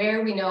 so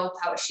where we know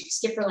Powashik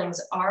skipperlings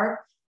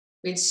are.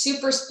 We had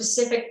super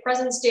specific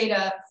presence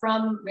data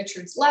from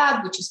Richard's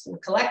lab, which has been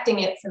collecting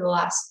it for the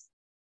last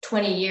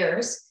 20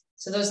 years.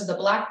 So those are the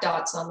black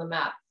dots on the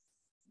map.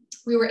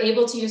 We were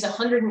able to use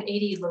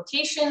 180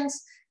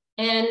 locations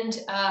and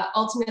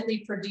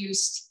ultimately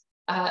produced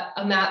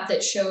a map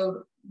that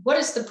showed what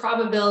is the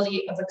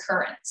probability of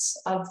occurrence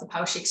of the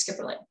Powashik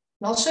skipperling.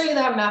 And I'll show you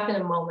that map in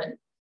a moment.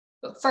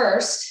 But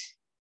first,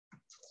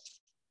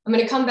 I'm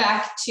going to come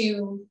back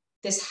to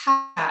this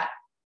habitat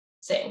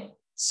thing.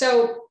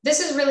 So this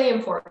is really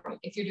important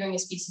if you're doing a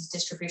species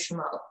distribution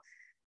model.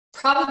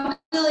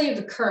 Probability of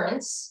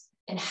occurrence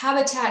and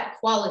habitat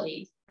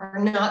quality are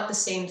not the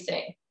same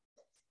thing.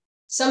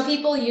 Some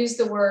people use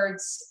the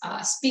words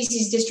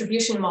species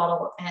distribution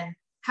model and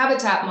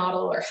habitat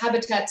model or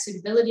habitat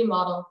suitability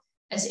model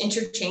as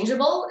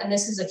interchangeable, and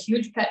this is a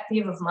huge pet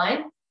peeve of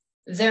mine.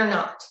 They're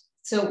not.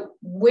 So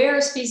where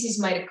a species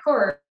might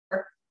occur,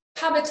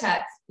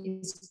 habitat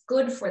is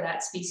good for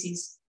that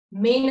species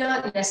may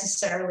not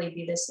necessarily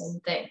be the same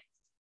thing.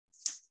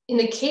 In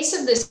the case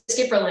of the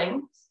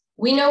skipperling,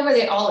 we know where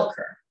they all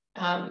occur.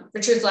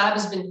 Richard's lab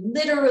has been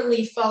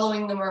literally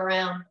following them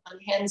around on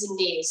hands and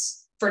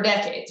knees for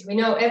decades. We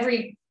know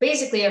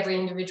basically every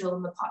individual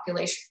in the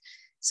population.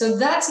 So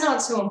that's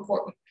not so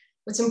important.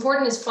 What's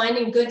important is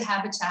finding good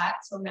habitat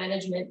for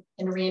management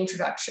and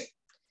reintroduction.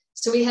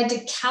 So we had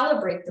to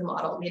calibrate the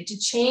model. We had to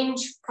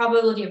change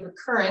probability of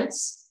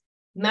occurrence,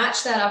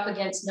 match that up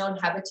against known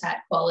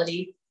habitat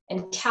quality,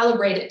 and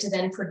calibrate it to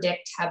then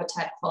predict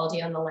habitat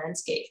quality on the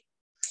landscape.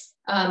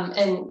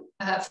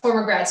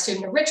 Former grad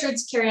student of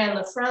Richard's, Carrie-Anne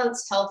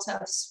Lafrance, helped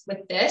us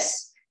with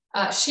this.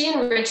 She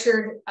and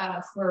Richard,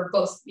 who are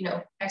both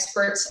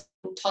experts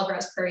in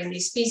tallgrass prairie and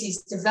these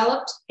species,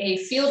 developed a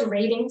field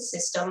rating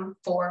system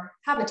for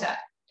habitat.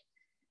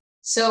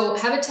 So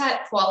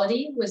habitat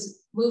quality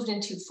was moved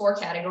into 4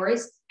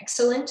 categories: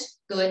 excellent,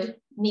 good,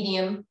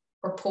 medium,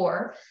 or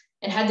poor,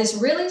 and had this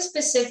really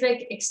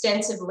specific,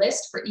 extensive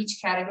list for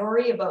each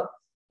category about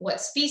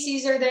what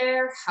species are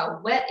there, how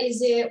wet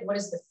is it, what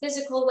does the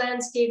physical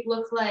landscape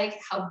look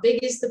like, how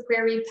big is the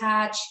prairie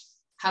patch,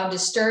 how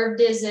disturbed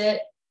is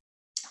it,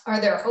 are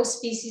there host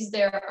species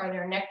there, are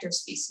there nectar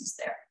species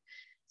there.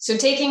 So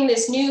taking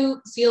this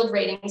new field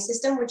rating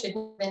system, which had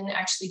been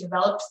actually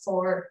developed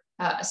for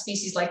a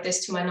species like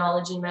this, to my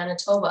knowledge, in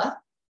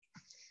Manitoba,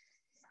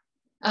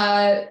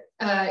 Carrie-Anne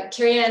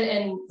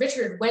and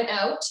Richard went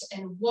out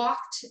and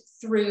walked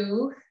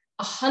through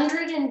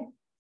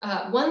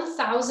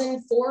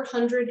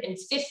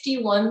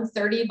 1,451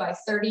 30 by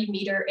 30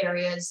 meter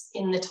areas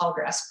in the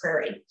tallgrass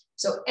prairie.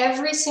 So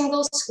every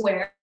single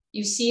square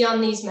you see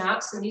on these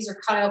maps, and these are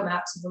cutout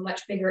maps of a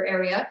much bigger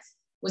area,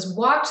 was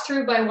walked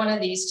through by one of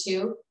these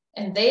two,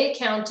 and they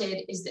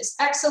counted, is this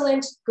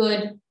excellent,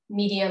 good,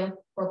 medium,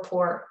 or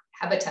poor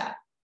habitat?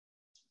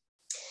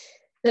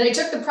 Then I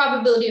took the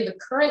probability of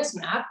occurrence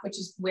map, which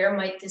is where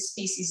might this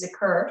species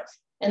occur,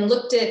 and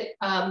looked at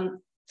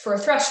for a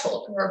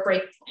threshold or a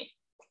breakpoint.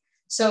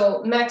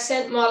 So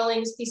Maxent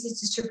modeling, species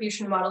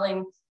distribution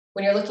modeling,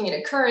 when you're looking at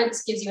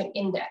occurrence, gives you an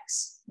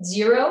index.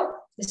 0,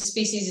 the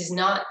species is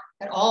not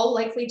at all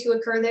likely to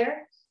occur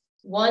there.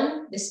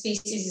 1, the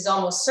species is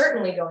almost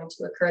certainly going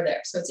to occur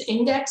there. So it's an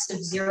index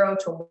of 0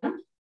 to 1.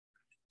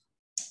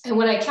 And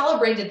when I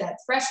calibrated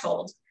that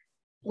threshold,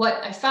 what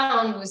I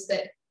found was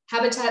that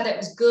habitat that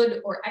was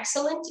good or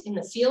excellent in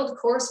the field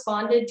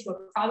corresponded to a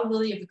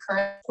probability of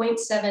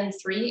occurrence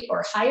 0.73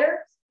 or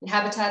higher, and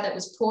habitat that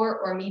was poor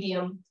or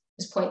medium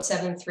was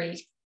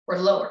 0.73 or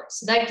lower.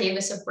 So that gave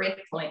us a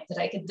breakpoint that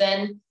I could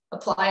then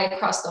apply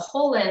across the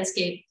whole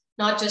landscape,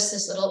 not just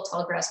this little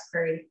tallgrass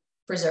prairie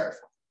preserve.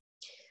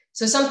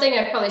 So something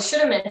I probably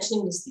should have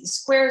mentioned is these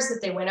squares that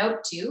they went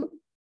out to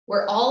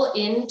were all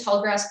in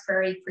tallgrass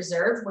prairie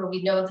preserve, where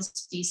we know the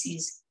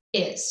species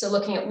is. So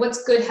looking at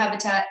what's good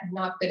habitat and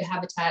not good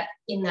habitat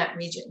in that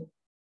region.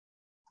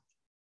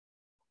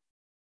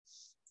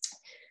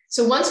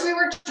 So once we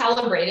were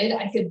calibrated,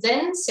 I could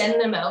then send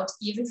them out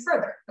even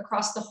further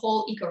across the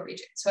whole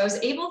ecoregion. So I was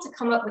able to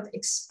come up with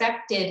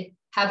expected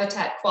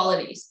habitat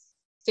qualities.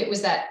 If it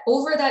was that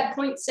over that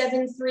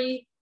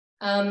 0.73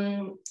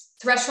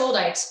 threshold,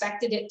 I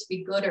expected it to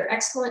be good or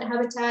excellent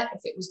habitat. If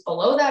it was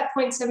below that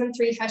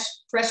 0.73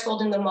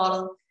 threshold in the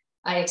model,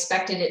 I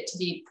expected it to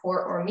be poor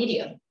or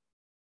medium.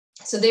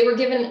 So they were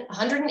given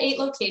 108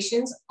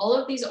 locations, all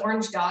of these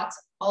orange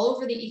dots, all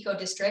over the eco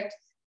district,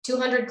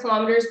 200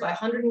 kilometers by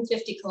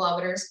 150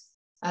 kilometers,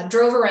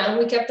 drove around.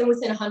 We kept them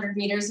within 100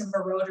 meters of a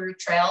road or a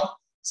trail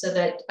so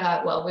that,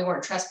 well, we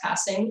weren't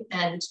trespassing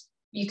and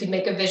you could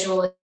make a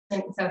visual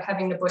without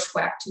having to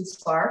bushwhack too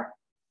far.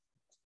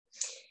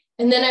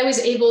 And then I was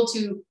able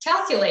to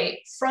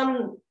calculate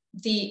from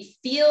the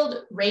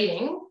field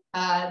rating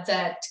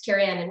that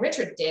Carrie-Anne and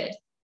Richard did,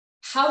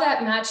 how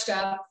that matched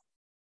up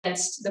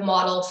against the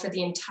model for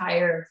the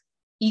entire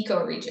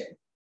ecoregion.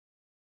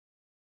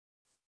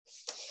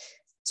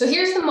 So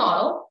here's the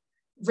model.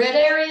 Red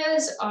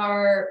areas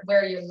are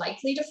where you're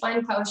likely to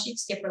find power sheep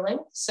skipperling.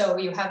 So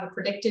you have a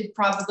predicted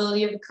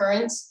probability of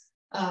occurrence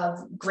of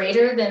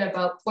greater than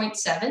about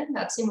 0.7,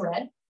 that's in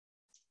red.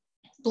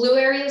 Blue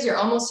areas, you're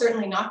almost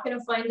certainly not going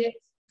to find it.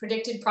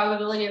 Predicted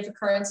probability of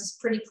occurrence is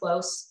pretty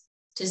close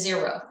to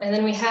 0. And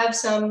then we have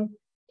some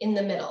in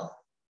the middle.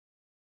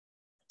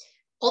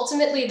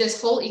 Ultimately,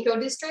 this whole eco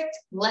district,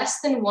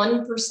 less than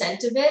 1%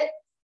 of it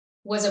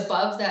was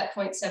above that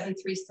 0.73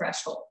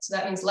 threshold. So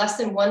that means less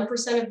than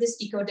 1% of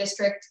this eco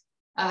district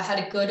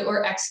had a good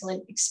or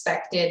excellent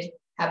expected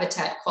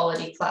habitat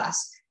quality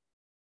class.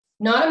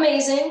 Not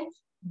amazing,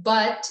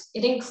 but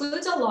it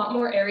includes a lot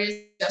more areas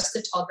than just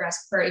the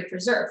Tallgrass Prairie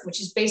Preserve,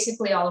 which is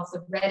basically all of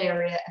the red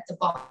area at the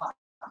bottom.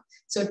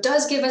 So it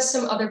does give us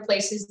some other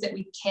places that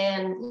we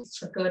can look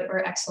for good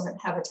or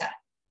excellent habitat.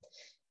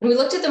 When we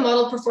looked at the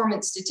model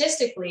performance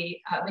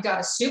statistically, we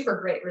got a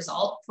super great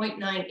result,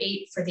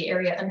 0.98 for the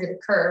area under the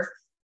curve,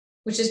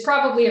 which is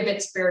probably a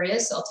bit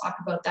spurious. I'll talk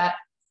about that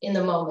in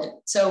a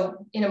moment.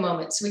 So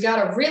we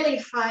got a really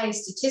high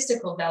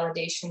statistical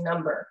validation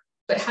number,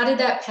 but how did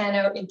that pan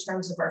out in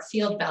terms of our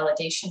field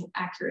validation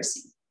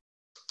accuracy?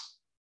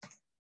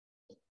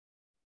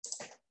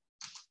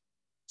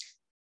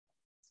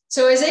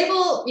 So I was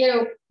able,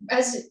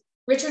 as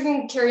Richard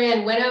and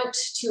Carrie-Anne went out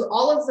to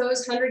all of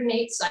those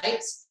 108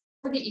 sites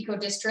for the eco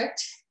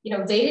district,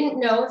 they didn't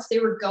know if they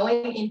were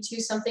going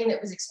into something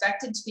that was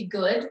expected to be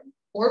good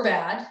or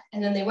bad.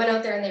 And then they went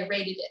out there and they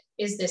rated it.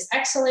 Is this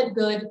excellent,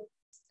 good,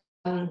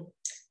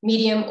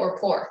 medium, or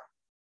poor?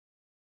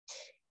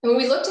 And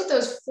when we looked at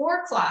those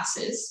 4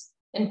 classes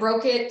and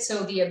broke it,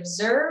 so the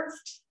observed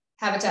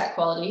habitat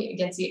quality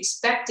against the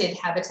expected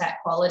habitat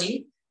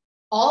quality,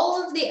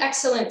 all of the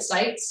excellent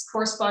sites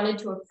corresponded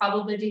to a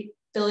probability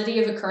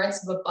of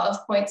occurrence of above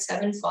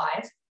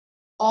 0.75.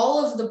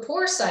 All of the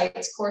poor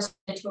sites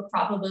corresponded to a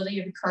probability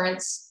of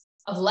occurrence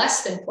of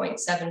less than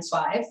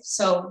 0.75.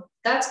 So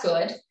that's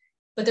good,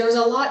 but there was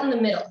a lot in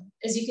the middle.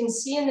 As you can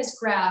see in this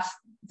graph,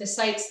 the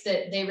sites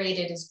that they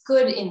rated as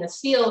good in the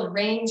field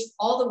range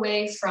all the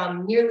way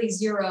from nearly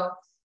 0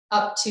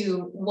 up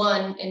to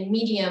 1, and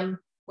medium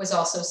was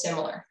also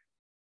similar.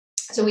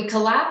 So we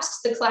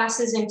collapsed the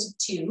classes into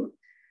 2,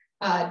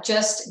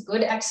 just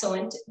good,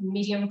 excellent,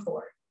 medium,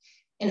 poor.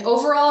 And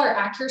overall, our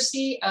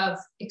accuracy of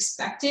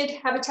expected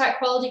habitat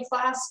quality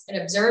class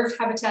and observed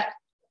habitat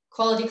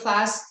quality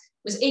class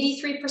was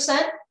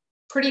 83%,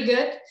 pretty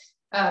good.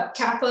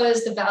 Kappa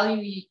is the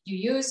value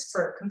you use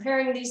for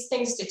comparing these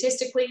things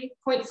statistically,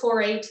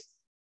 0.48,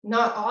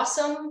 not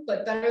awesome,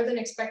 but better than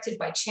expected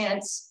by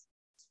chance.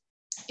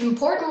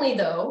 Importantly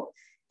though,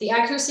 the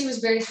accuracy was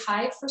very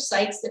high for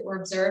sites that were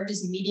observed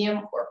as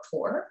medium or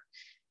poor,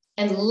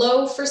 and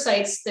low for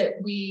sites that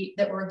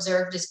were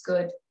observed as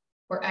good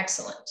or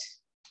excellent.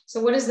 So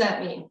what does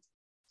that mean?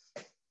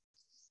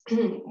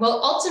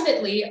 Well,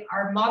 ultimately,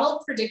 our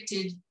model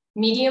predicted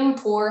medium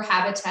poor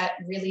habitat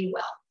really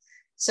well.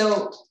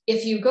 So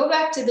if you go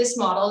back to this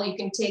model, you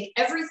can take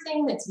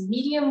everything that's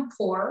medium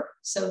poor.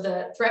 So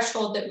the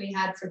threshold that we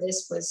had for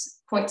this was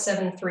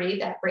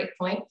 0.73, that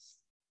breakpoint.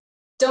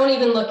 Don't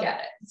even look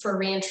at it for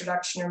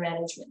reintroduction or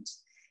management.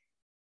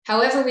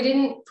 However, we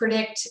didn't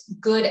predict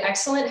good,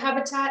 excellent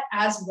habitat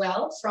as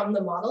well from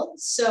the model.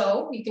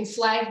 So you can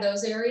flag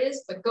those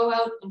areas, but go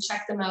out and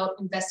check them out,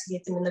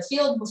 investigate them in the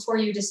field before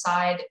you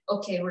decide,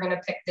 okay, we're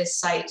gonna pick this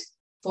site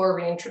for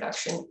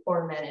reintroduction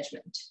or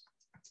management.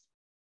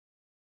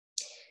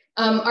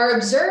 Our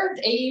observed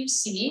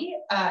AUC,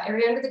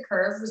 area under the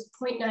curve, was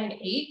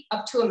 0.98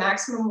 up to a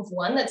maximum of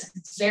 1.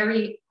 That's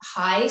very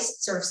high,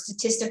 sort of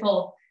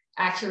statistical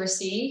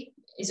accuracy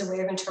is a way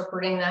of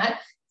interpreting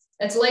that.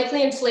 That's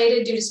likely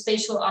inflated due to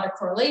spatial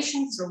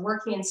autocorrelation because we're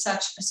working in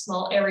such a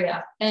small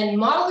area. And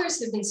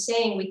modelers have been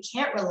saying we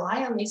can't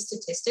rely on these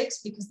statistics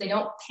because they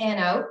don't pan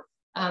out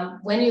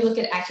when you look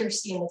at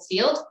accuracy in the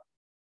field.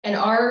 And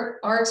our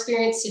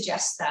experience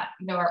suggests that,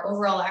 our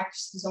overall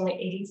accuracy is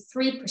only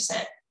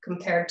 83%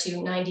 compared to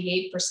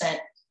 98%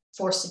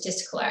 for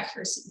statistical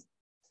accuracy.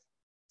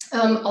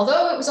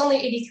 Although it was only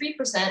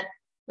 83%,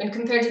 when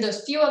compared to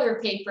those few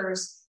other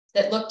papers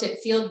that looked at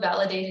field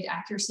validated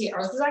accuracy.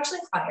 Ours was actually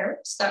higher,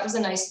 so that was a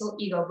nice little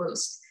ego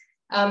boost.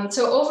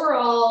 So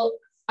overall,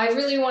 I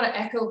really want to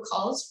echo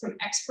calls from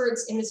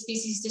experts in the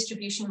species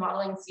distribution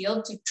modeling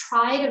field to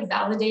try to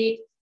validate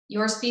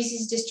your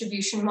species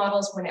distribution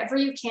models whenever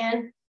you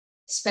can,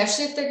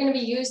 especially if they're going to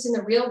be used in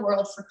the real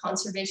world for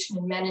conservation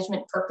and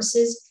management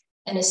purposes,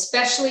 and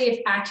especially if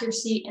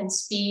accuracy and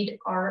speed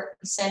are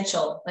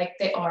essential, like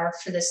they are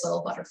for this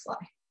little butterfly.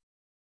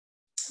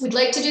 We'd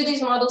like to do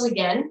these models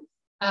again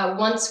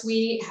once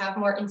we have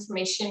more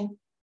information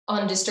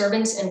on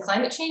disturbance and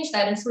climate change.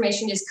 That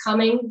information is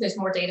coming. There's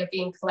more data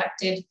being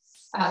collected.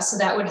 So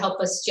that would help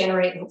us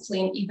generate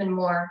hopefully an even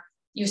more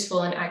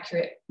useful and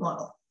accurate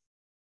model.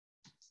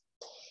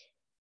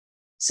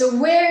 So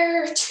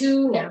where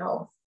to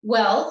now?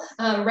 Well,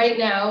 right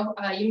now,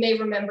 you may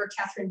remember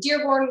Catherine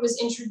Dearborn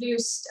was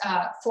introduced,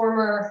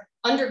 former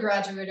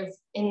undergraduate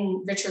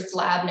in Richard's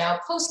lab, now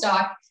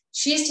postdoc.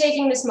 She's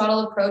taking this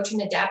model approach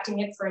and adapting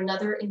it for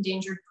another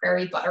endangered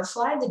prairie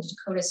butterfly, the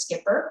Dakota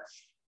skipper.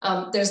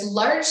 There's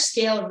large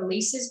scale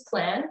releases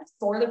planned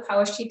for the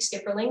Poweshiek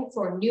skipperling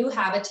for new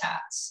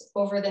habitats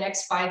over the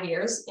next 5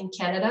 years in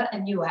Canada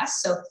and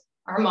US. So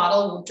our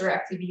model will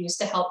directly be used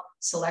to help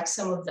select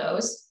some of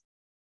those.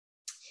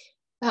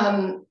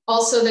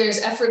 Also, there's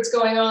efforts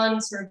going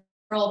on, sort of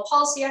rural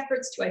policy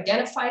efforts to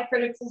identify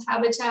critical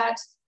habitat,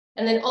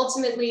 and then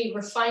ultimately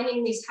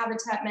refining these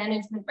habitat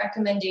management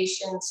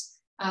recommendations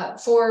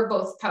for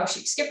both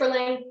Poweshiek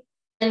skipperling,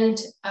 and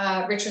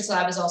Richard's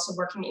lab is also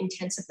working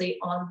intensively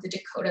on the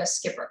Dakota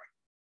skipper.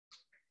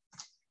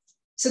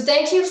 So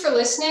thank you for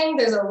listening.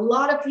 There's a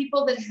lot of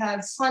people that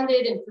have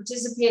funded and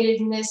participated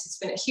in this. It's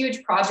been a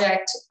huge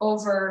project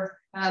over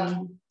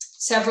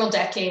several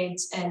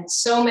decades, and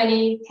so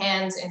many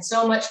hands and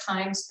so much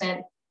time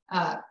spent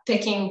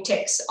picking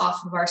ticks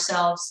off of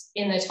ourselves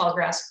in the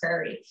tallgrass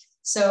prairie.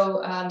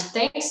 So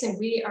thanks, and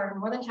we are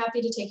more than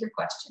happy to take your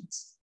questions.